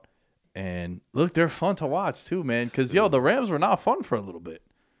out. And look, they're fun to watch too, man. Because, the Rams were not fun for a little bit.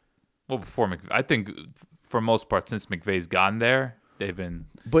 Well, before McVay, I think for most part, since McVay's gotten there, they've been.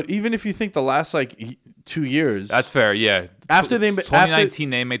 But even if you think the last 2 years. That's fair, yeah. After 2019,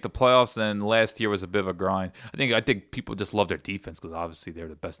 they made the playoffs, and then last year was a bit of a grind. I think people just love their defense because obviously they're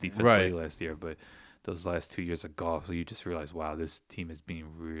the best defense in the league last year. But those last 2 years of golf, so you just realize, wow, this team is being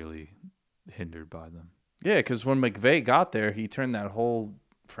really hindered by them. Yeah, because when McVay got there, he turned that whole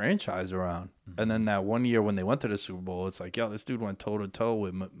franchise around. And then that 1 year when they went to the Super Bowl, it's like, this dude went toe-to-toe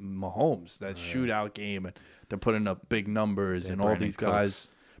with Mahomes, that shootout game, and they're putting up big numbers, and all these guys.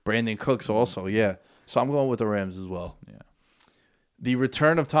 Brandon Cooks also, yeah. So I'm going with the Rams as well. Yeah. The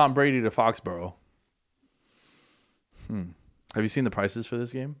return of Tom Brady to Foxborough. Have you seen the prices for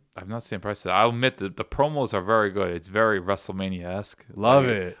this game? I've not seen prices. I'll admit the promos are very good. It's very WrestleMania-esque. Love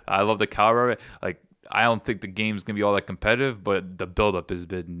it. I love the caliber of it. Like, I don't think the game's going to be all that competitive, but the build-up has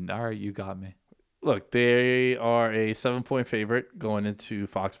been, all right, you got me. Look, they are a 7-point favorite going into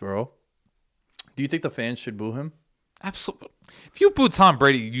Foxborough. Do you think the fans should boo him? Absolutely. If you boo Tom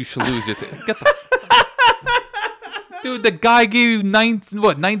Brady, you should lose it. Get the dude, the guy gave you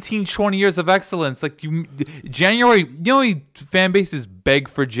 19, 20 years of excellence. Like January, fan bases beg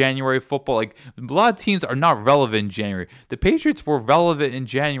for January football. Like a lot of teams are not relevant in January. The Patriots were relevant in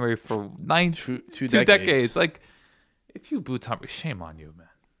January for two decades. Like if you boo Tom Brady, shame on you, man.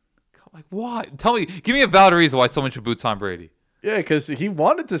 Like why? Give me a valid reason why someone should boo Tom Brady. Yeah, because he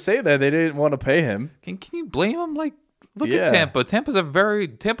wanted to say that they didn't want to pay him. Can you blame him? Like look at Tampa. Tampa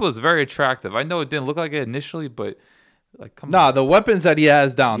is very attractive. I know it didn't look like it initially, but. Like, come on. The weapons that he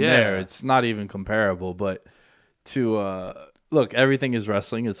has down there, it's not even comparable. But to look, everything is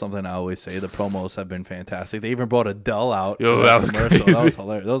wrestling. It's something I always say. The promos have been fantastic. They even brought Adele out. That was commercial. crazy. That was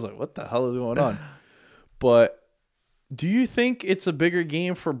hilarious. I was like, what the hell is going on? But do you think it's a bigger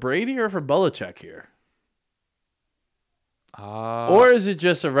game for Brady or for Belichick here? Or is it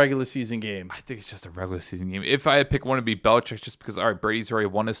just a regular season game? I think it's just a regular season game. If I had to pick one, it'd be Belichick, just because, all right, Brady's already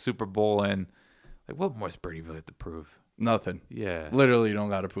won a Super Bowl, and like, what more does Brady really have to prove? Nothing. Yeah. Literally, you don't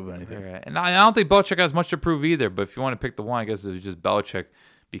got to prove anything. Yeah. And I don't think Belichick has much to prove either, but if you want to pick the one, I guess it was just Belichick,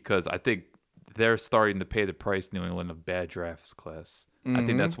 because I think they're starting to pay the price, New England, of bad drafts class. I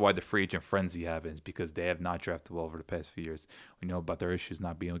think that's why the free agent frenzy happens, because they have not drafted well over the past few years. We know about their issues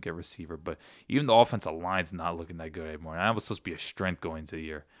not being able to get receiver, but even the offensive line's not looking that good anymore. And that was supposed to be a strength going into the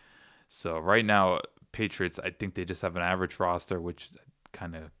year. So right now, Patriots, I think they just have an average roster, which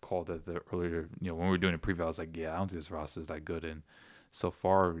kind of called it earlier, when we were doing a preview, I was like, I don't think this roster is that good. And so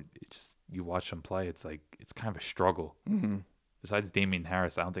far, you watch them play, it's like, it's kind of a struggle. Besides Damian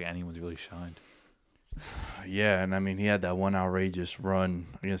Harris, I don't think anyone's really shined. Yeah, and I mean, he had that one outrageous run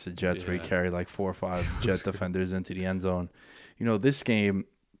against the Jets where he carried like 4 or 5 Jet defenders into the end zone. This game,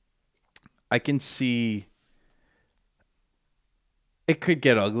 I can see it could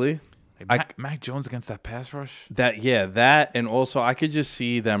get ugly. Mac Jones against that pass rush? That, and also I could just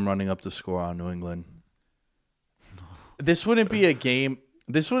see them running up the score on New England. This wouldn't be a game.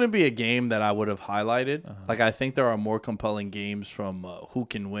 This wouldn't be a game that I would have highlighted. Like, I think there are more compelling games from who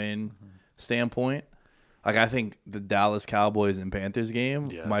can win standpoint. Like, I think the Dallas Cowboys and Panthers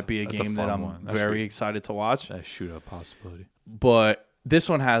game might be a game that I'm very excited to watch. That shootout possibility. But this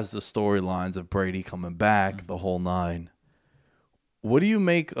one has the storylines of Brady coming back, the whole nine. What do you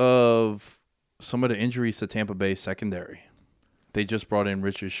make of some of the injuries to Tampa Bay secondary? They just brought in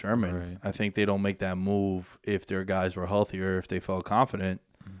Richard Sherman. Right. I think they don't make that move if their guys were healthier, if they felt confident.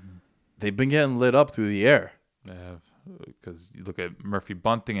 They've been getting lit up through the air. They have, because you look at Murphy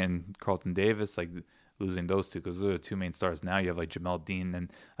Bunting and Carlton Davis, like losing those two, because those are the two main stars. Now you have like Jamel Dean,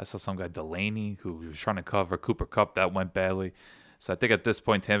 and I saw some guy Delaney who was trying to cover Cooper Kupp. That went badly. So I think at this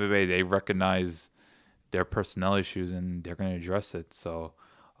point, Tampa Bay, they recognize their personnel issues and they're going to address it. So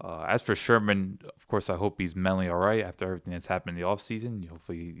as for Sherman, of course, I hope he's mentally all right after everything that's happened in the offseason.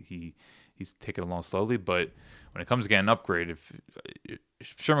 Hopefully he's taking it along slowly. But when it comes to getting an upgrade, if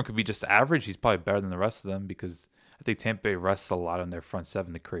Sherman could be just average, he's probably better than the rest of them, because I think Tampa Bay rests a lot on their front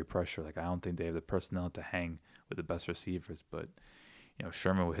seven to create pressure. Like, I don't think they have the personnel to hang with the best receivers. But,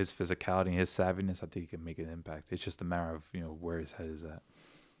 Sherman with his physicality and his savviness, I think he can make an impact. It's just a matter of, where his head is at.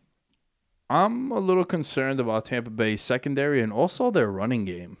 I'm a little concerned about Tampa Bay's secondary and also their running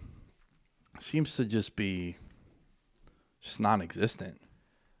game. Seems to just be non-existent.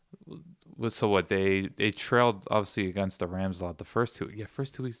 So what, they trailed obviously against the Rams a lot the first 2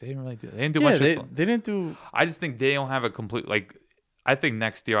 weeks. They didn't really do. They didn't do much. They didn't do. I just think they don't have a complete, like, I think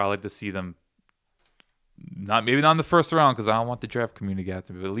next year I like to see them maybe not in the first round, because I don't want the draft community to get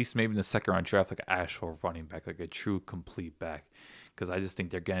to me, but at least maybe in the second round draft, like an actual running back, like a true complete back. Because I just think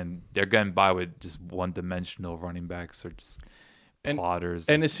they're getting by with just one-dimensional running backs or just plotters.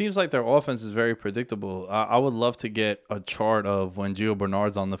 And it seems like their offense is very predictable. I would love to get a chart of when Gio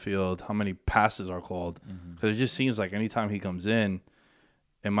Bernard's on the field, how many passes are called. Because it just seems like anytime he comes in,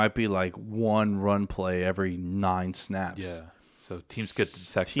 it might be like one run play every 9 snaps. Yeah. So teams get to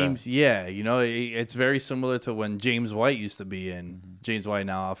detect teams. that. Yeah, it's very similar to when James White used to be in. James White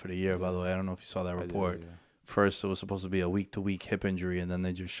now out for the year, by the way. I don't know if you saw that report. Yeah. First, it was supposed to be a week-to-week hip injury, and then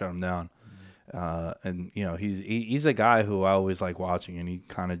they just shut him down. And he's a guy who I always like watching, and he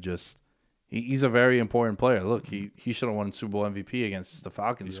kind of just he's a very important player. Look, he should have won Super Bowl MVP against the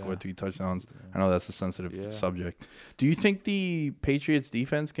Falcons. Scored 3 touchdowns. I know that's a sensitive subject. Do you think the Patriots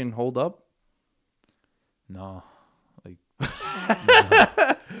defense can hold up? No, like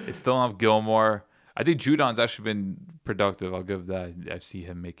they still don't have Gilmore. I think Judon's actually been productive. I'll give that. I see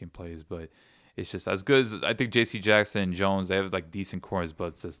him making plays, but it's just as good as I think J.C. Jackson and Jones. They have like decent corners,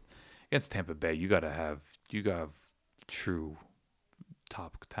 but it's just against Tampa Bay, you gotta have true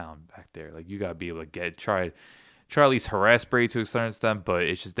top talent back there. Like, you gotta be able to try at least harass Brady to a certain extent. But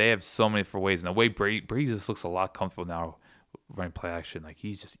it's just they have so many different ways, and the way Brady just looks a lot comfortable now running play action. Like,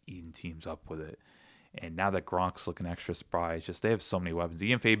 he's just eating teams up with it. And now that Gronk's looking extra spry, it's just they have so many weapons.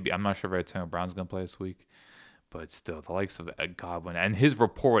 Ian Faye, I'm not sure if Antonio Brown's gonna play this week. But still, the likes of Godwin and his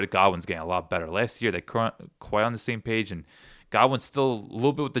rapport with Godwin's getting a lot better. Last year, they weren't quite on the same page, and Godwin's still a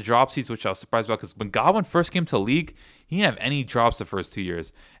little bit with the dropsies, which I was surprised about, because when Godwin first came to the league, he didn't have any drops the first 2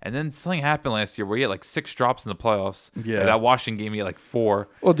 years. And then something happened last year where he had like 6 drops in the playoffs. Yeah. And that Washington game, he had like 4.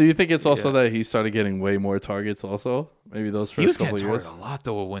 Well, do you think it's also that he started getting way more targets also? Maybe those first couple of years? He was getting targeted a lot,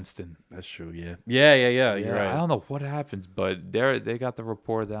 though, with Winston. That's true, yeah. Yeah, you're right. I don't know what happens, but they got the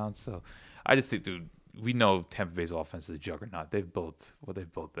rapport down. So I just think, dude, we know Tampa Bay's offense is a juggernaut. They've built what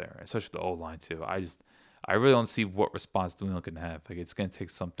they've built there, especially the O-line, too. I really don't see what response New England can have. Like, it's going to take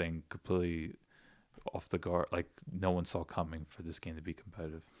something completely off the guard, like no one saw coming, for this game to be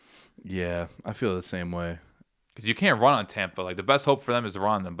competitive. Yeah, I feel the same way. Because you can't run on Tampa. Like, the best hope for them is to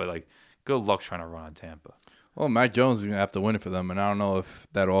run on them, but, like, good luck trying to run on Tampa. Well, Mac Jones is going to have to win it for them, and I don't know if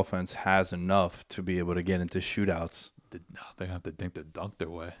that offense has enough to be able to get into shootouts. They're going to have to think to dunk their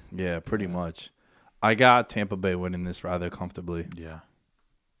way. Yeah, pretty much. I got Tampa Bay winning this rather comfortably. Yeah,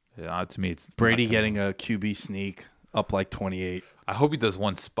 to me, it's Brady getting a QB sneak up like 28. I hope he does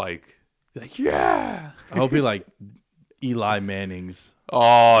one spike. Like, yeah. I hope he like Eli Manning's.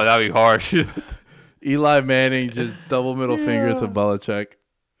 Oh, that'd be harsh. Eli Manning just double middle finger to Belichick.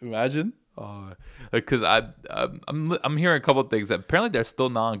 Imagine. Because I'm hearing a couple of things. Apparently, they're still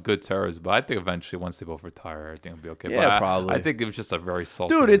not on good terms, but I think eventually, once they both retire, everything will be okay. Yeah, but probably. I think it was just a very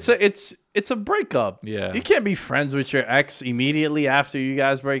salty. Dude, it's a breakup. Yeah, you can't be friends with your ex immediately after you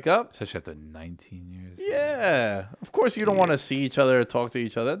guys break up, especially after 19 years. Yeah, of course you don't want to see each other or talk to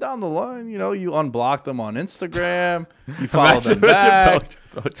each other down the line. You unblock them on Instagram, you follow them back.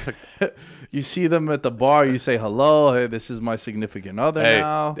 You see them at the bar, you say hello. Hey, this is my significant other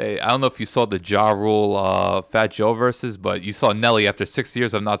now. Hey, I don't know if you saw the Ja Rule Fat Joe versus, but you saw Nelly after 6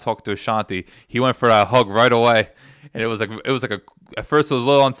 years of not talking to Ashanti. He went for that hug right away, and it was like at first it was a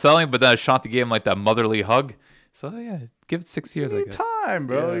little unsettling, but then Ashanti gave him like that motherly hug. So yeah, give it 6 years. You I need guess. time,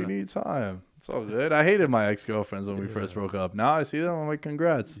 bro. Yeah. You need time. It's all good. I hated my ex-girlfriends when we first broke up. Now I see them, I'm like,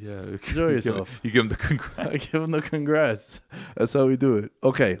 congrats. Yeah, Enjoy yourself. You give him the congrats. I give them the congrats. That's how we do it.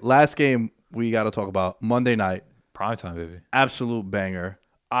 Okay, last game we got to talk about. Monday night. Prime time, baby. Absolute banger.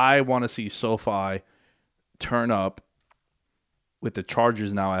 I want to see SoFi turn up with the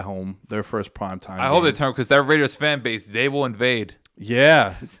Chargers now at home. Their first primetime I hope game. they turn because that Raiders fan base, they will invade.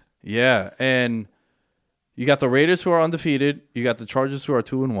 Yeah. Yeah. And you got the Raiders who are undefeated. You got the Chargers who are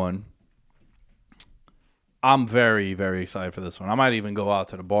 2-1. I'm very, very excited for this one. I might even go out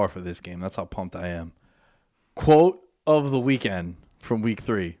to the bar for this game. That's how pumped I am. Quote of the weekend from week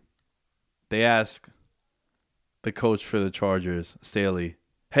 3. They ask the coach for the Chargers, Staley,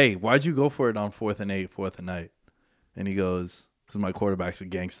 hey, why'd you go for it on 4th and 8, 4th and 9? And he goes, because my quarterback's a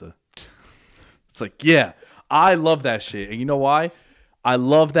gangster. It's like, yeah, I love that shit. And you know why? I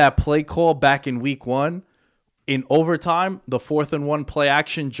love that play call back in week 1. In overtime, the 4th and 1 play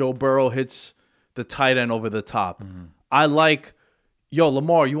action, Joe Burrow hits the tight end over the top. I like,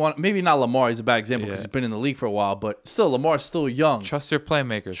 Lamar, you want, maybe not Lamar, he's a bad example because Yeah. he's been in the league for a while, but still, Lamar's still young. Trust your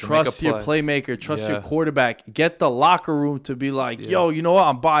playmakers. Trust your playmaker, trust your quarterback. Get the locker room to be like, yo, you know what?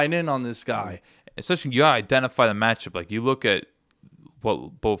 I'm buying in on this guy. Especially, you gotta identify the matchup. Like, you look at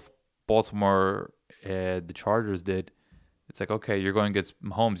what both Baltimore and the Chargers did. It's like, okay, you're going against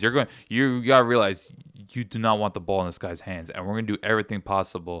Mahomes. You gotta realize you do not want the ball in this guy's hands, and we're gonna do everything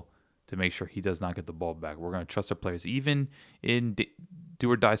possible to make sure he does not get the ball back. We're gonna trust our players, even in do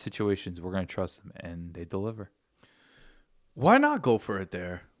or die situations. We're gonna trust them, and they deliver. Why not go for it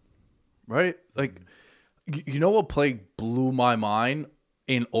there? Right? Like, you know what play blew my mind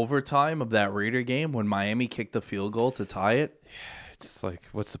in overtime of that Raider game when Miami kicked the field goal to tie it? It's just like,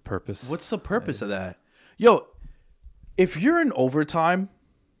 what's the purpose? What's the purpose of that? Yo, if you're in overtime,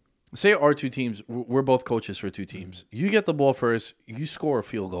 say our two teams, we're both coaches for two teams. You get the ball first, you score a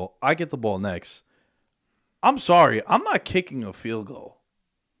field goal, I get the ball next. I'm sorry, I'm not kicking a field goal.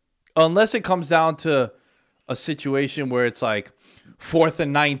 Unless it comes down to a situation where it's like 4th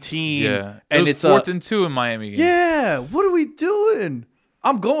and 19. Yeah. And it was it's 4th and 2 in Miami game. yeah, what are we doing?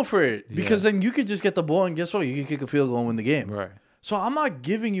 I'm going for it because then you could just get the ball and guess what? You can kick a field goal and win the game. Right. So I'm not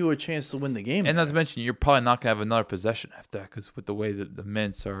giving you a chance to win the game. And not to mention, you're probably not going to have another possession after that because with the way that the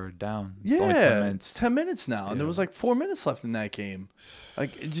minutes are down. It's only 10 yeah, minutes. it's 10 minutes now, and there was like 4 minutes left in that game.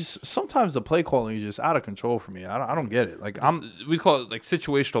 Like, it just sometimes the play calling is just out of control for me. I don't get it. Like, We call it like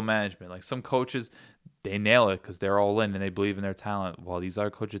situational management. Like some coaches, they nail it because they're all in and they believe in their talent. While these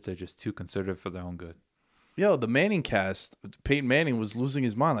other coaches, they're just too conservative for their own good. Yo, the Manning cast, Peyton Manning was losing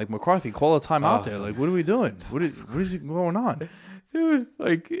his mind. Like, McCarthy, call a timeout there. Like, what are we doing? What is going on? Dude,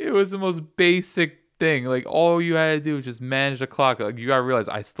 like, it was the most basic thing. Like, all you had to do was just manage the clock. Like, you gotta realize,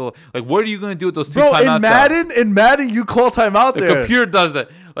 like, what are you gonna do with those two Bro, timeouts? in Madden, you call timeout The there. computer does that.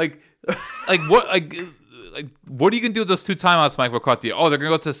 Like what? Like, what are you gonna do with those two timeouts, Mike McCarthy? Oh, they're gonna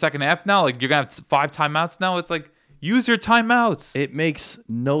go to the second half now. Like, you're gonna have 5 timeouts now. It's like, use your timeouts. It makes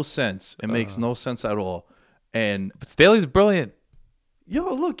no sense. It makes no sense at all. And But Staley's brilliant.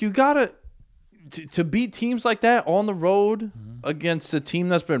 yo, look, you gotta to beat teams like that on the road against a team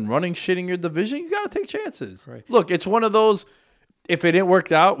that's been running shit in your division. You gotta take chances. Right. Look, it's one of those. If it didn't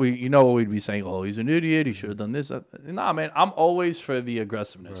work out, we'd be saying, "Oh, he's an idiot. He should have done this." Nah, man, I'm always for the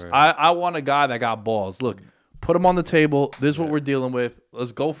aggressiveness. Right. I want a guy that got balls. Look, put him on the table. This is what we're dealing with.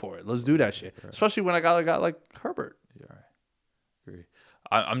 Let's go for it. Let's do that shit. Especially when I got a guy like Herbert. Yeah, right. Agree.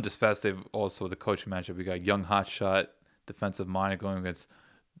 I'm just fascinated also with the coaching matchup. We got young hotshot defensive mind going against.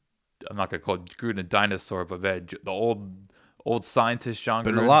 I'm not gonna call Gruden a dinosaur, but man, the old scientist John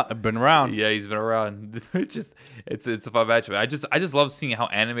Gruden. Been around. Yeah, he's been around. It's a fun matchup. I just love seeing how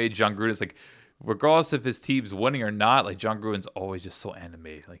animated John Gruden is. Like, regardless if his team's winning or not, like John Gruden's always just so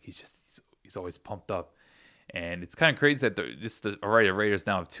animated. Like he's always pumped up, and it's kind of crazy that the Raiders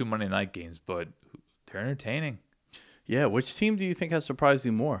now have 2 Monday night games, but they're entertaining. Yeah. Which team do you think has surprised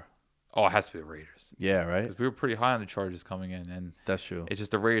you more? Oh, it has to be the Raiders. Yeah. Right. Because we were pretty high on the Chargers coming in, and That's true. it's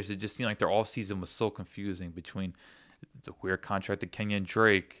just the Raiders. It just seemed like their offseason was so confusing between the weird contract to Kenyon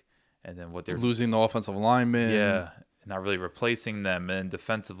Drake and then what they're Losing the offensive lineman. Yeah, not really replacing them. And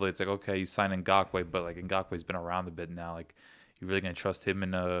defensively, it's like, okay, you sign Ngakoue, but like Ngakwe's been around a bit now. Like, you really gonna trust him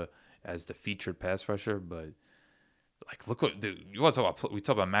as the featured pass rusher? But like, look what dude, we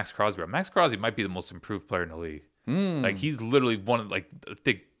talk about Max Crosby. Max Crosby might be the most improved player in the league. Like he's literally one of I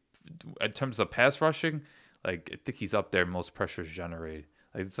think in terms of pass rushing, like I think he's up there most pressures generated.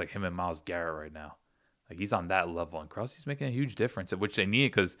 Like it's like him and Myles Garrett right now. Like he's on that level, and Krause's making a huge difference, which they need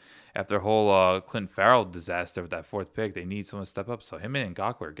because after the whole Clint Farrell disaster with that 4th pick, they need someone to step up. So him and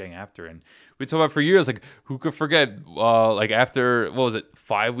Ngakoue are getting after, and we talked about for years. Like who could forget? Like after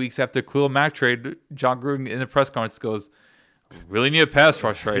 5 weeks after Khalil Mack trade, John Gruden in the press conference goes, "Really need a pass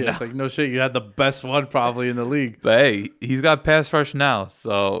rush right now." It's like no shit, you had the best one probably in the league. But hey, he's got pass rush now,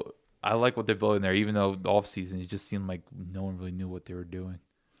 so I like what they're building there. Even though the offseason, it just seemed like no one really knew what they were doing.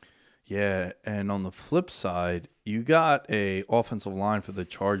 Yeah, and on the flip side, you got a offensive line for the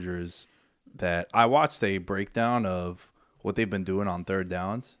Chargers that I watched a breakdown of what they've been doing on 3rd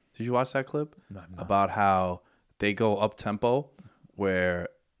downs. Did you watch that clip? No. About how they go up tempo, where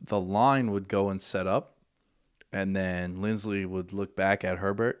the line would go and set up, and then Lindsley would look back at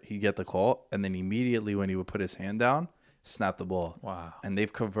Herbert. He'd get the call, and then immediately when he would put his hand down, snap the ball. Wow. And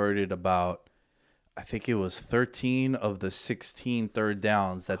they've converted about, I think it was 13 of the 16 3rd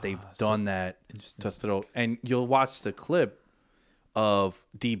downs that they've done that to throw. And you'll watch the clip of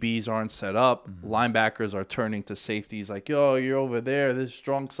DBs aren't set up. Linebackers are turning to safeties like, yo, you're over there, this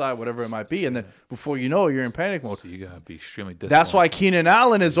strong side, whatever it might be. And then before you know it, you're in panic mode. So you got to be extremely disciplined. That's why Keenan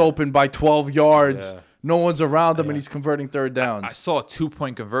Allen is open by 12 yards. Yeah. No one's around him, and he's converting 3rd downs. I saw a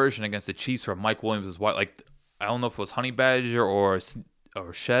 2-point conversion against the Chiefs where Mike Williams was wide. Like, I don't know if it was Honey Badger or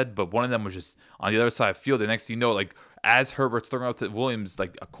Shed, but one of them was just on the other side of the field. The next thing you know, like, as Herbert's throwing out to Williams,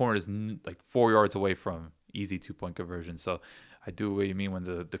 like, a corner is like 4 yards away from easy 2-point conversion. So I do what you mean when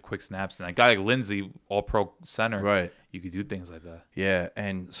the quick snaps. And a guy like Lindsey, all-pro center, Right. You could do things like that. Yeah,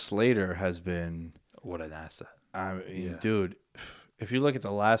 and Slater has been, What an asset. I mean, Yeah. dude, if you look at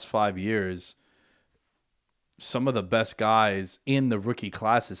the last 5 years, some of the best guys in the rookie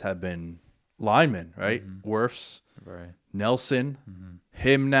classes have been linemen, right? Wirfs, Right. Nelson,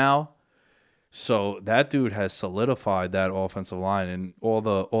 him now. So that dude has solidified that offensive line and all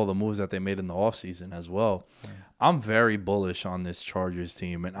the moves that they made in the offseason as well. Right. I'm very bullish on this Chargers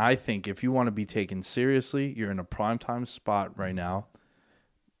team, and I think if you want to be taken seriously, you're in a primetime spot right now.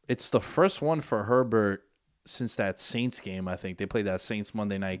 It's the first one for Herbert since that Saints game, I think. They played that Saints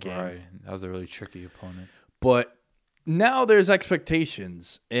Monday night game. Right. That was a really tricky opponent. But now there's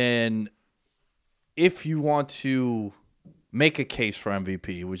expectations, and if you want to make a case for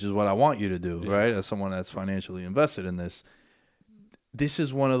MVP, which is what I want you to do, right, as someone that's financially invested in this, this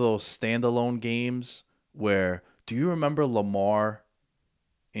is one of those standalone games where, do you remember Lamar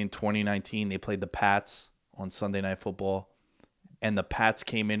in 2019? They played the Pats on Sunday Night Football, and the Pats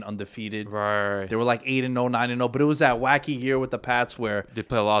came in undefeated. Right. They were like 8-0, 9-0, but it was that wacky year with the Pats where They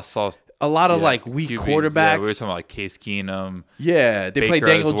play a lot of soft. a lot of like weak QBs, quarterbacks. Yeah, we were talking about like Case Keenum. Yeah, they play Baker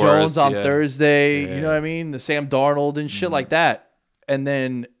Daniel as Jones worse, on yeah. Thursday. Yeah. You know what I mean? The Sam Darnold and shit like that. And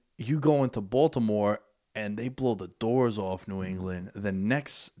then you go into Baltimore and they blow the doors off New England. The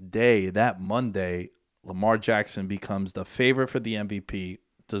next day, that Monday, Lamar Jackson becomes the favorite for the MVP.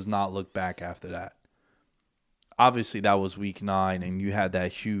 Does not look back after that. Obviously, that was week 9, and you had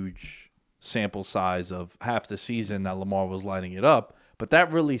that huge sample size of half the season that Lamar was lighting it up. But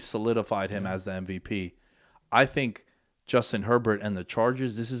that really solidified him as the MVP. I think Justin Herbert and the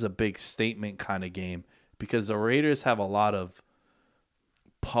Chargers, this is a big statement kind of game because the Raiders have a lot of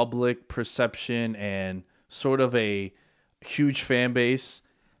public perception and sort of a huge fan base.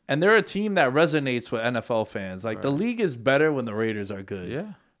 And they're a team that resonates with NFL fans. Like, the league is better when the Raiders are good.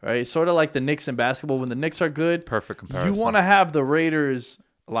 Yeah. Right? Sort of like the Knicks in basketball. When the Knicks are good, Perfect comparison. you want to have the Raiders,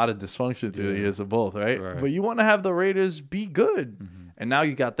 a lot of dysfunction through the years of both, right? But you want to have the Raiders be good. Mm-hmm. And now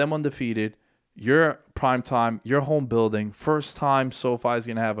you got them undefeated. You're prime time. You're home building. First time SoFi is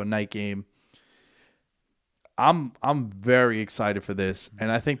going to have a night game. I'm very excited for this.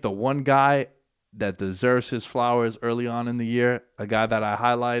 And I think the one guy that deserves his flowers early on in the year, a guy that I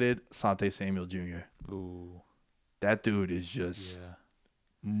highlighted, Asante Samuel Jr. Ooh. That dude is just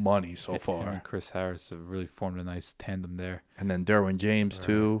money so far. Him and Chris Harris have really formed a nice tandem there. And then Derwin James,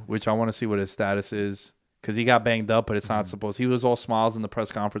 too, which I want to see what his status is. Because he got banged up, but it's not supposed. He was all smiles in the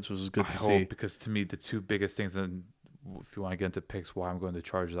press conference, which was good to see. Because to me, the two biggest things, and if you want to get into picks, why I'm going to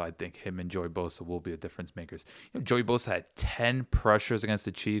Chargers, I think him and Joey Bosa will be the difference makers. Joey Bosa had 10 pressures against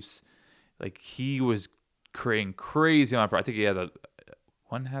the Chiefs. Like, he was creating crazy amount of I think he had a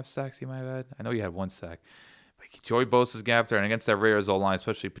 1.5 sacks he might have had. I know he had 1 sack. But Joey Bosa's getting after, and against that Raiders O-line,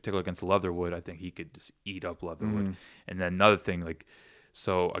 especially particularly against Leatherwood, I think he could just eat up Leatherwood. And then another thing,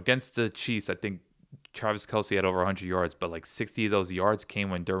 so against the Chiefs, I think Travis Kelce had over 100 yards, but 60 of those yards came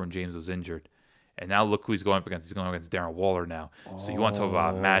when Derwin James was injured. And now look who he's going up against. He's going against Darren Waller now. So you want to talk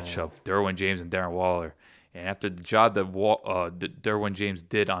about a matchup, Derwin James and Darren Waller. And after the job that Derwin James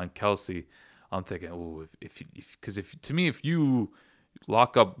did on Kelsey, I'm thinking, oh, if you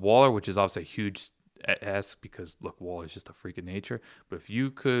lock up Waller, which is obviously a huge ask because look, Waller is just a freak of nature. But if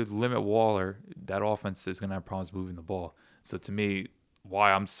you could limit Waller, that offense is gonna have problems moving the ball. So to me,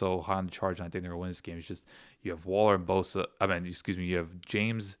 why I'm so high on the Chargers and I think they're gonna win this game is just you have Waller and Bosa. You have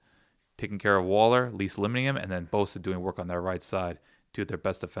James taking care of Waller, at least limiting him, and then Bosa doing work on their right side. Two of their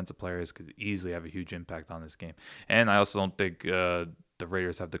best defensive players could easily have a huge impact on this game. And I also don't think the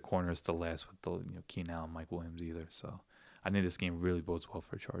Raiders have the corners to last with the Keenan Allen, Mike Williams either. So I think this game really bodes well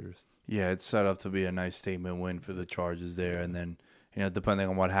for the Chargers. Yeah, it's set up to be a nice statement win for the Chargers there. And then, depending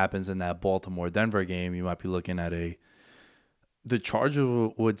on what happens in that Baltimore-Denver game, you might be looking at the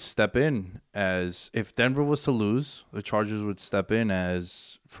Chargers would step in as, if Denver was to lose, the Chargers would step in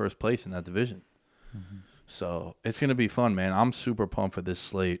as first place in that division. Mm-hmm. So it's going to be fun, man. I'm super pumped for this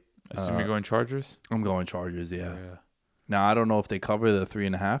slate. Assume you're going Chargers? I'm going Chargers, yeah. Now, I don't know if they cover the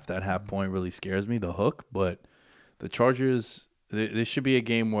 3.5. That half point really scares me, the hook. But the Chargers, this should be a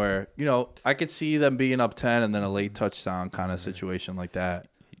game where, I could see them being up 10 and then a late touchdown kind of situation like that.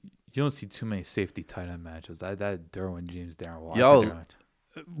 You don't see too many safety tight end matches. That Derwin James, Darren Waller. Yo,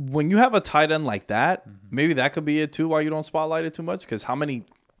 when you have a tight end like that, maybe that could be it too, why you don't spotlight it too much. Because how many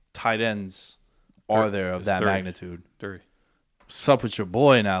tight ends are there of that magnitude? 3. What's up with your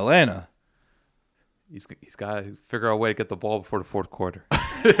boy in Atlanta? He's got to figure out a way to get the ball before the fourth quarter.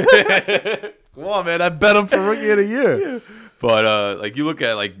 Come on, man. I bet him for Rookie of the Year. Yeah. But you look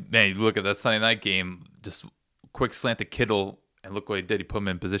at that Sunday night game, just quick slant to Kittle, and look what he did. He put him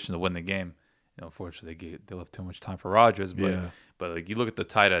in position to win the game. Unfortunately, they left too much time for Rodgers. But you look at the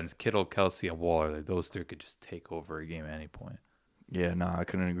tight ends, Kittle, Kelsey, and Waller. Those three could just take over a game at any point. Yeah, I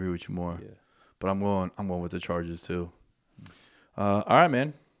couldn't agree with you more. Yeah. But I'm going with the Chargers too. All right,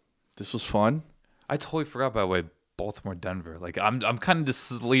 man. This was fun. I totally forgot, by the way, Baltimore-Denver. I'm kind of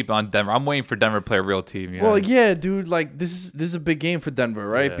just asleep on Denver. I'm waiting for Denver to play a real team. Well, yeah, dude. This is a big game for Denver,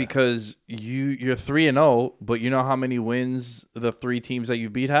 right? Yeah. Because you're 3-0, but you know how many wins the 3 teams that you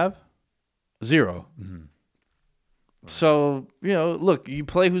beat have? 0. Mm-hmm. So look, you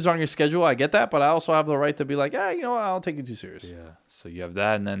play who's on your schedule. I get that, but I also have the right to be like, I don't take it too serious. Yeah. So you have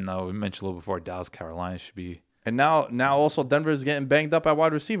that, and then we mentioned a little before, Dallas, Carolina should be. And now also Denver is getting banged up at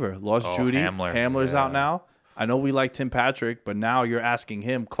wide receiver. Lost Judy. Hamler's out now. I know we like Tim Patrick, but now you're asking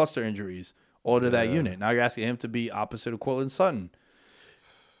him cluster injuries all to that unit. Now you're asking him to be opposite of Courtland Sutton.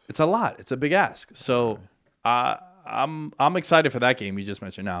 It's a lot. It's a big ask. So I'm excited for that game you just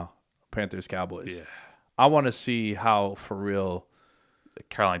mentioned now, Panthers-Cowboys. Yeah. I want to see how, for real,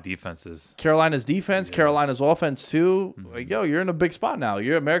 Carolina's defense is. Carolina's defense, Carolina's offense too. Mm-hmm. You're in a big spot now.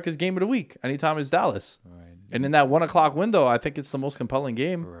 You're America's game of the week. Anytime it's Dallas. Right. And in that 1 o'clock window, I think it's the most compelling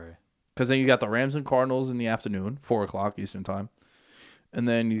game. Right. Because then you got the Rams and Cardinals in the afternoon, 4 o'clock Eastern time. And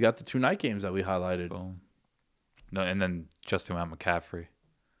then you got the 2 night games that we highlighted. Boom. No, and then Justin McCaffrey.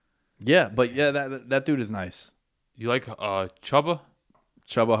 Yeah, but that dude is nice. You like Chuba?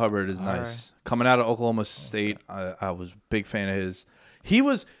 Chuba Hubbard is nice. Right. Coming out of Oklahoma State, I was a big fan of his. He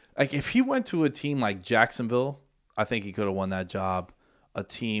was if he went to a team like Jacksonville, I think he could have won that job. A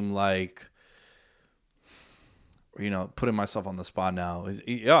team like, putting myself on the spot now.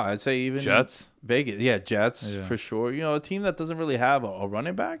 I'd say even Jets, Vegas. Yeah, Jets for sure. A team that doesn't really have a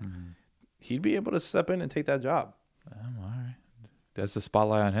running back, he'd be able to step in and take that job. All right, that's the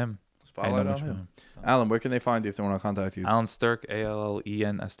spotlight on him. Spotlight on him. Alan, where can they find you if they want to contact you? Alan Stirk,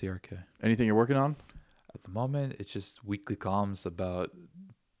 ALLENSTRK. Anything you're working on? At the moment, it's just weekly columns about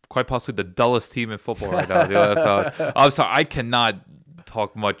quite possibly the dullest team in football right now, the NFL. I'm sorry, I cannot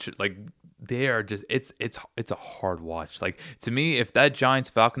talk much. They are just it's a hard watch. To me, if that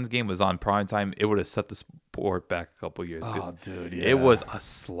Giants-Falcons game was on primetime, it would have set the sport back a couple years. Oh, dude, yeah. It was a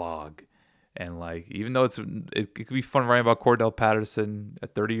slog. And even though it could be fun writing about Cordell Patterson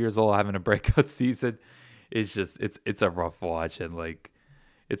at 30 years old having a breakout season, it's just it's a rough watch. And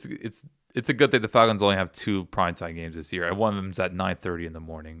it's a good thing the Falcons only have 2 primetime games this year, and one of them's at 9:30 in the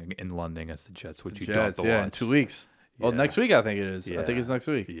morning in London against the Jets, which don't have to watch. In 2 weeks. Yeah. Well, next week I think it is. Yeah. I think it's next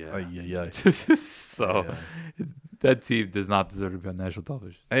week. Yeah. So that team does not deserve to be on national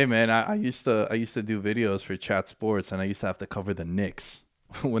television. Hey man, I used to do videos for Chat Sports, and I used to have to cover the Knicks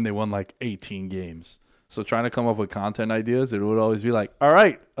when they won 18 games. So trying to come up with content ideas, it would always be like, all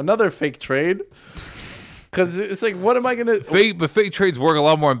right, another fake trade. Because it's what am I going to... But fake trades work a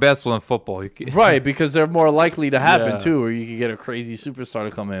lot more in basketball than football. Right, because they're more likely to happen, too, or you can get a crazy superstar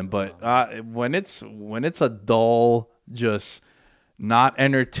to come in. But when it's a dull, just not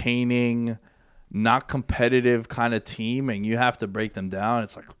entertaining, not competitive kind of team, and you have to break them down,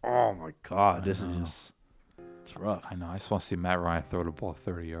 it's oh, my God, this is just... It's rough. I know. I just want to see Matt Ryan throw the ball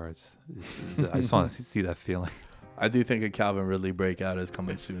 30 yards. I just want to see that feeling. I do think a Calvin Ridley breakout is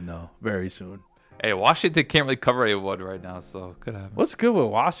coming soon, though. Very soon. Hey, Washington can't really cover anyone right now, so could happen. What's good with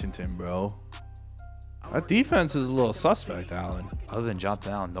Washington, bro? Our defense is a little suspect, Allen. Other than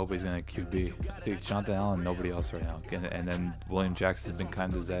Jonathan Allen, nobody's going to QB. I think it's Jonathan Allen, nobody else right now. And then William Jackson's been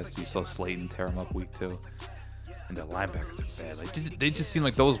kind of disaster. You saw Slayton tear him up week 2. And the linebackers are bad. Like they just seem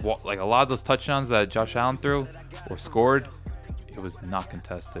like a lot of those touchdowns that Josh Allen threw or scored, it was not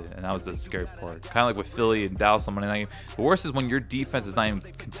contested, and that was the scary part. Kind of like with Philly and Dallas on Monday night. The worst is when your defense is not even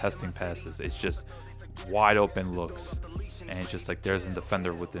contesting passes. It's just wide open looks, and it's just like there's a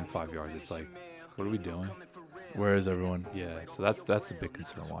defender within 5 yards. It's like, what are we doing? Where is everyone? Yeah, so that's a big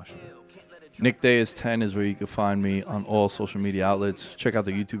concern in Washington. Nick Day is 10 is where you can find me on all social media outlets. Check out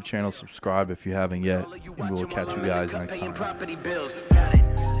the YouTube channel, subscribe if you haven't yet, and we will catch you guys next time.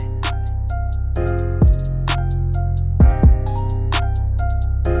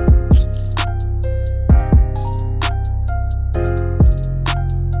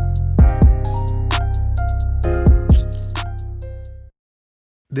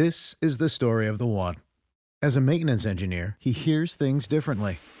 This is the story of the one. As a maintenance engineer, he hears things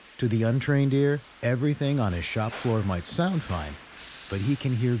differently. To the untrained ear, everything on his shop floor might sound fine, but he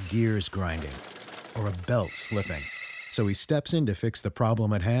can hear gears grinding or a belt slipping. So he steps in to fix the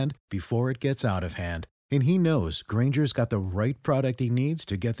problem at hand before it gets out of hand. And he knows Grainger's got the right product he needs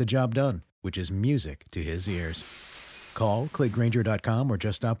to get the job done, which is music to his ears. Call, click Grainger.com, or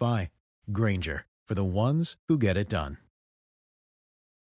just stop by. Grainger, for the ones who get it done.